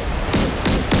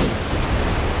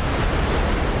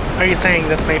 Are you saying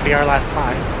this may be our last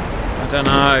 5? I don't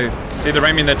know. See, they're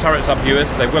aiming their turrets up,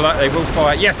 viewers. They will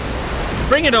fire. Yes!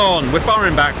 Bring it on! We're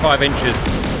firing back 5 inches.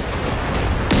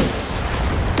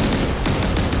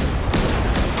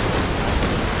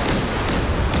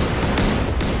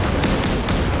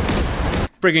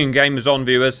 Frigging game is on,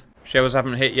 viewers. Shells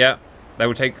haven't hit yet. They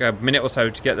will take a minute or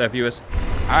so to get their viewers.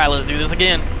 Alright, let's do this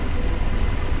again.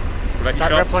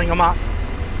 Start rippling them off.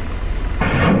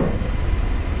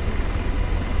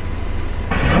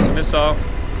 That's a missile.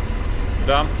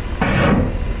 Done.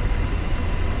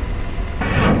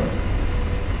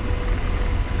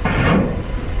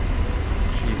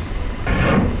 Jesus.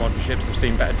 Modern ships have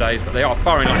seen better days, but they are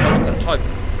firing like a Type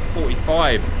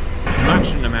 45.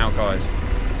 Smashing them out, guys.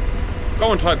 Go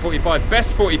on, Type 45.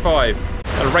 Best 45.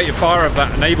 At a rate of fire of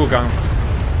that naval gun.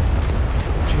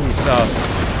 Jesus.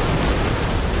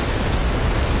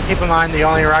 Keep in mind, the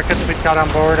only rockets we've got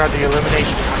on board are the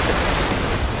illumination rockets.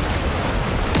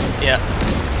 Yeah.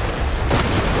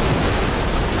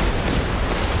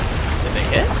 Did they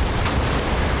hit?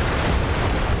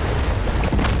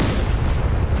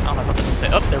 I don't know what this will say.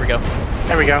 Oh, there we go.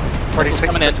 There we go.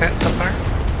 46% so far.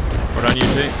 Well done, you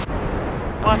two.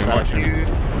 What the dude?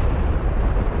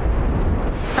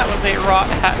 That was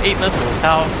 8 missiles.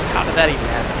 How did that even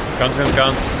happen? Guns, guns,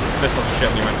 guns. Missiles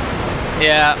shit anyway.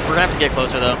 Yeah, we're gonna have to get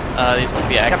closer though. These won't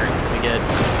be accurate when we get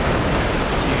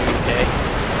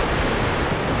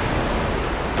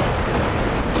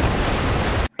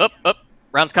 2K. Up.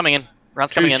 Round's coming in.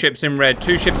 Round's coming in. 2 ships in red.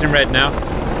 2 ships in red now.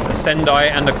 The Sendai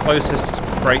and the closest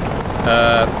frigate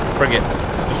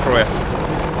destroyer.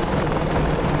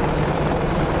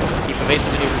 Keep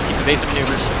evasive maneuvers. Keep evasive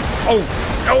maneuvers. Oh,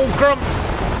 Grump!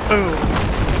 Boom.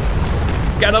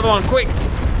 Get another one, quick!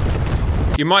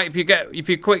 You might, if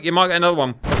you're quick, you might get another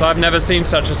one. Because I've never seen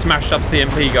such a smashed up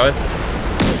CMP, guys.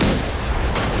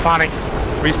 Spawning.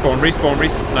 Respawn.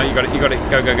 No, you got it.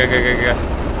 Go.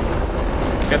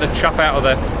 Get the chuff out of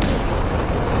there.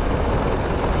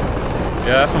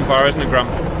 Yeah, that's on fire, isn't it, Grump?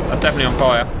 That's definitely on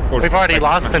fire. We've already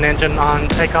lost an engine on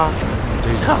takeoff.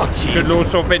 Jesus. Oh, jeez. Good Lord,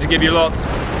 saw fit to give you lots.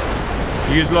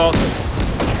 Use lots.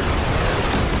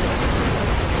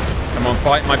 Come on,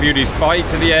 fight, my beauties. Fight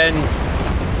to the end.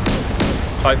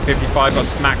 Type 55 got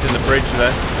smacked in the bridge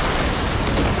there.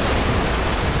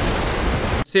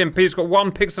 CMP's got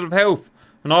 1 pixel of health.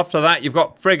 And after that, you've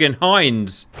got friggin'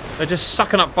 Hinds. They're just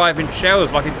sucking up 5-inch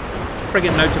shells like it's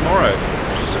friggin' no tomorrow.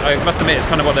 Which I must admit, it's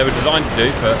kind of what they were designed to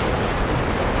do, but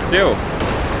still.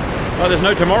 Well, there's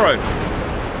no tomorrow.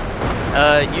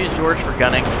 Use George for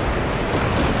gunning.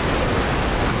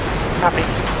 Copy.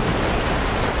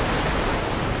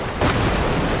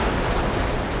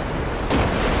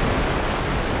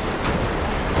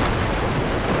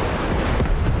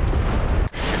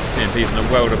 CMP's in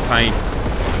a world of pain.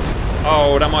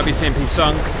 Oh, that might be CMP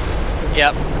sunk.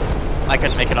 Yep. I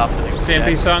couldn't make it off the news.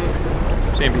 CMP sunk.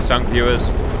 CMP sunk,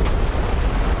 viewers.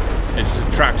 It's just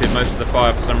attracted most of the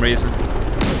fire for some reason.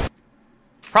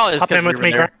 Probably just because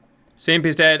we were there.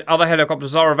 CMP's dead. Other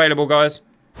helicopters are available, guys.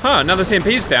 Huh, now the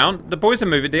CMP's down. The boys are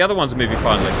moving. The other ones are moving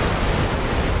finally.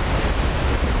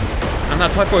 And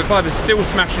that Type 45 is still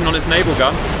smashing on its naval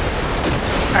gun.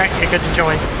 Alright, you're good to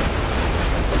join.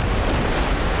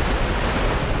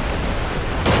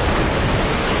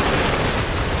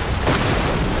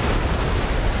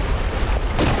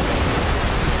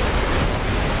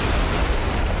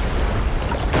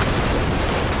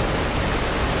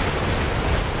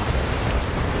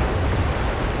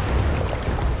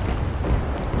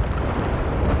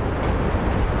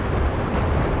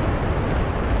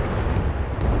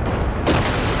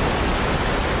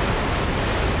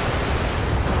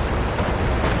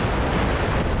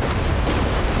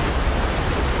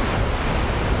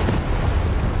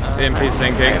 TMP's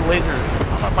sinking. My laser, I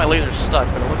don't know if my laser's stuck,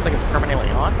 but it looks like it's permanently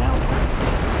on now.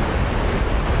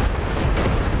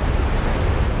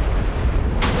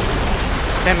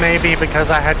 It may be because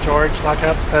I had George lock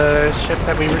up the ship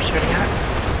that we were shooting at.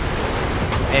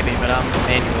 Maybe, but I'm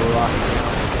manually locking it out.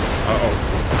 Uh-oh.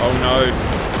 Oh no.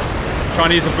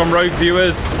 Chinese have gone rogue,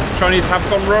 viewers. Chinese have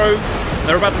gone rogue.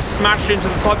 They're about to smash into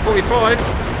the Type 45.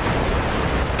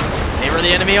 They were the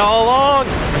enemy all along.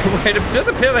 Wait, it does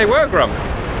appear they were, Grum.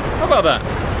 How about that?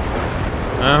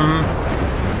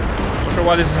 Not sure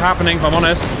why this is happening, if I'm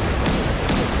honest.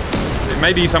 It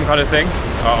may be some kind of thing.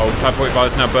 Uh-oh, Type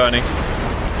 45 is now burning.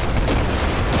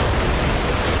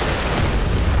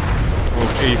 Oh,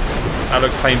 jeez. That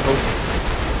looks painful.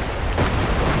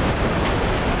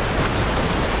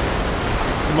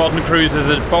 The modern cruisers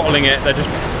are bottling it. They're just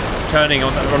turning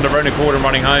on their own accord and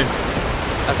running home.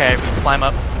 Okay, climb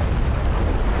up.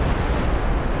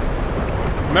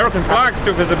 American flag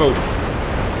still visible.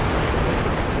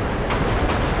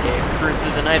 Yeah, proved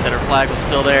through the night that our flag was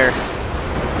still there.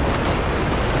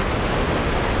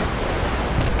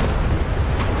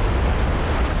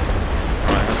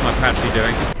 Alright, what's my Apache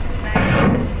doing?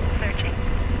 Searching.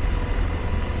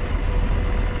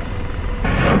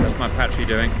 What's my Apache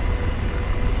doing?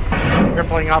 You're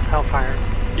blowing off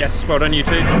Hellfires. Yes, well done, you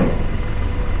two.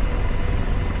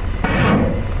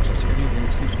 Doesn't see anything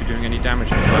that seems to be doing any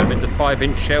damage at the moment. The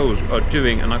 5-inch shells are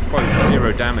doing, and I quote,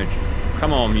 0 damage.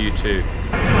 Come on, Mewtwo.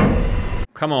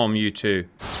 Come on, Mewtwo.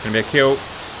 It's going to be a kill. You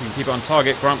can keep it on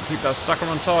target, Grump. Keep that sucker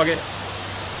on target.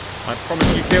 I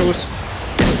promise you kills.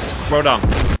 Yes, well done.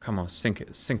 Come on, sink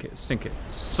it, sink it, sink it.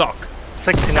 Suck.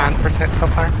 69% so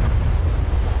far.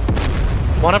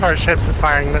 One of our ships is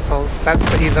firing missiles. That's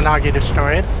the Izanagi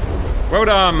destroyed. Well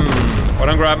done. Well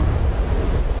done, Graham.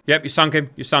 Yep, you sunk him.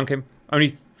 You sunk him.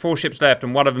 Only 4 ships left,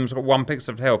 and one of them's got 1 pixel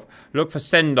of health. Look for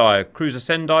Sendai. Cruiser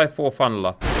Sendai, 4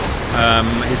 funneler.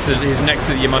 He's next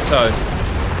to the Yamato.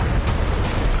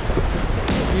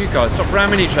 You guys, stop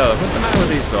ramming each other. What's the matter with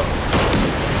these lot?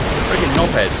 Freaking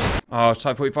knobheads. Oh,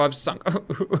 Type 45 sunk.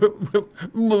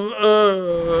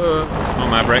 Not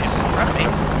Mavericks.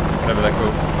 Whatever they're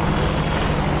called.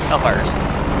 Hellfires.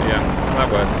 Yeah, that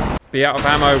worked. Be out of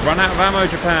ammo. Run out of ammo,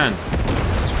 Japan.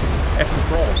 Effing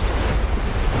crossed.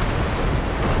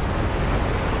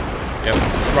 Yep.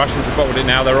 The Russians have bottled it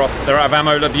now. They're off. They're out of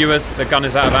ammo, the viewers. The gun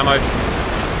is out of ammo.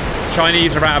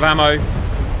 Chinese are out of ammo.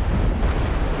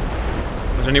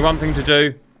 There's only one thing to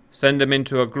do. Send them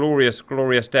into a glorious,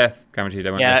 glorious death. Guaranteed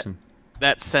they won't listen.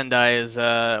 That Sendai is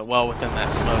well within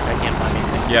that smoke. I can't find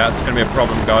anything. Yeah, it's going to be a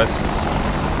problem, guys.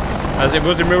 As it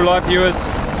was in real life, viewers,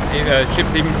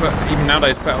 ships even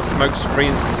nowadays put out smoke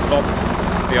screens to stop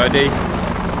the ID.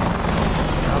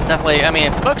 Well, it's definitely, I mean,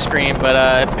 it's smoke screen, but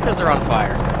it's because they're on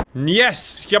fire.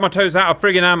 Yes! Yamato's out of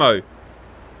friggin' ammo.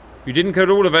 You didn't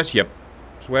kill all of us, yep.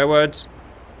 Swear words.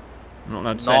 I'm not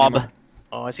allowed to say anymore.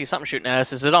 Oh, I see something shooting at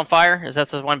us. Is it on fire? Is that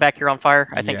the one back here on fire?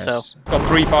 I think so. It's got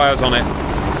 3 fires on it.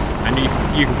 And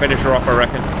you can finish her off, I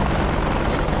reckon.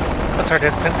 What's our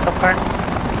distance so far?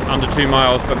 Under 2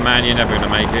 miles, but man, you're never going to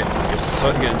make it.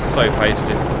 You're getting so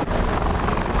pasted.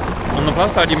 On the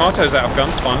plus side, Yamato's out of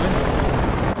guns, finally.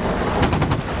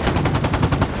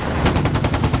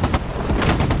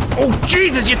 Oh,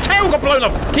 Jesus, your tail got blown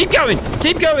off! Keep going!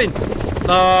 Keep going!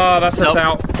 Oh, that's us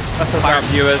out. That's us out,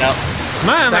 viewers. Nope.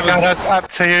 Man, that got us up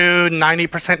to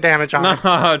 90% damage on it.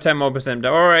 No, 10 more percent.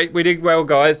 Alright, we did well,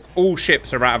 guys. All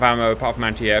ships are out of ammo apart from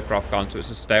anti-aircraft guns, so it's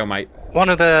a stalemate. One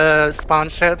of the spawn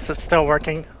ships is still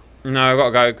working. No, I've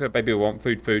got to go. Baby will want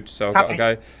food, so I've got to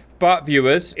go. But,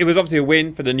 viewers, it was obviously a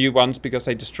win for the new ones because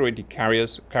they destroyed the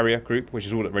carrier group, which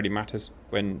is all that really matters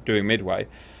when doing Midway.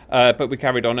 But we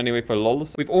carried on anyway for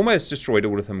lols. We've almost destroyed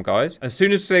all of them, guys. As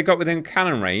soon as they got within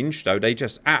cannon range, though, they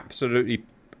just absolutely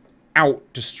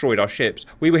out-destroyed our ships.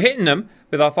 We were hitting them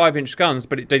with our 5-inch guns,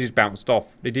 but they just bounced off.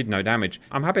 They did no damage.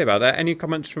 I'm happy about that. Any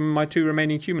comments from my 2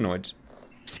 remaining humanoids?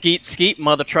 Skeet, skeet,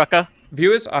 mother trucker.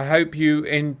 Viewers, I hope you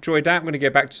enjoyed that. I'm going to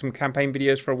get back to some campaign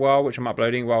videos for a while, which I'm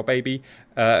uploading while baby.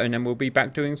 And then we'll be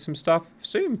back doing some stuff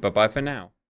soon. Bye-bye for now.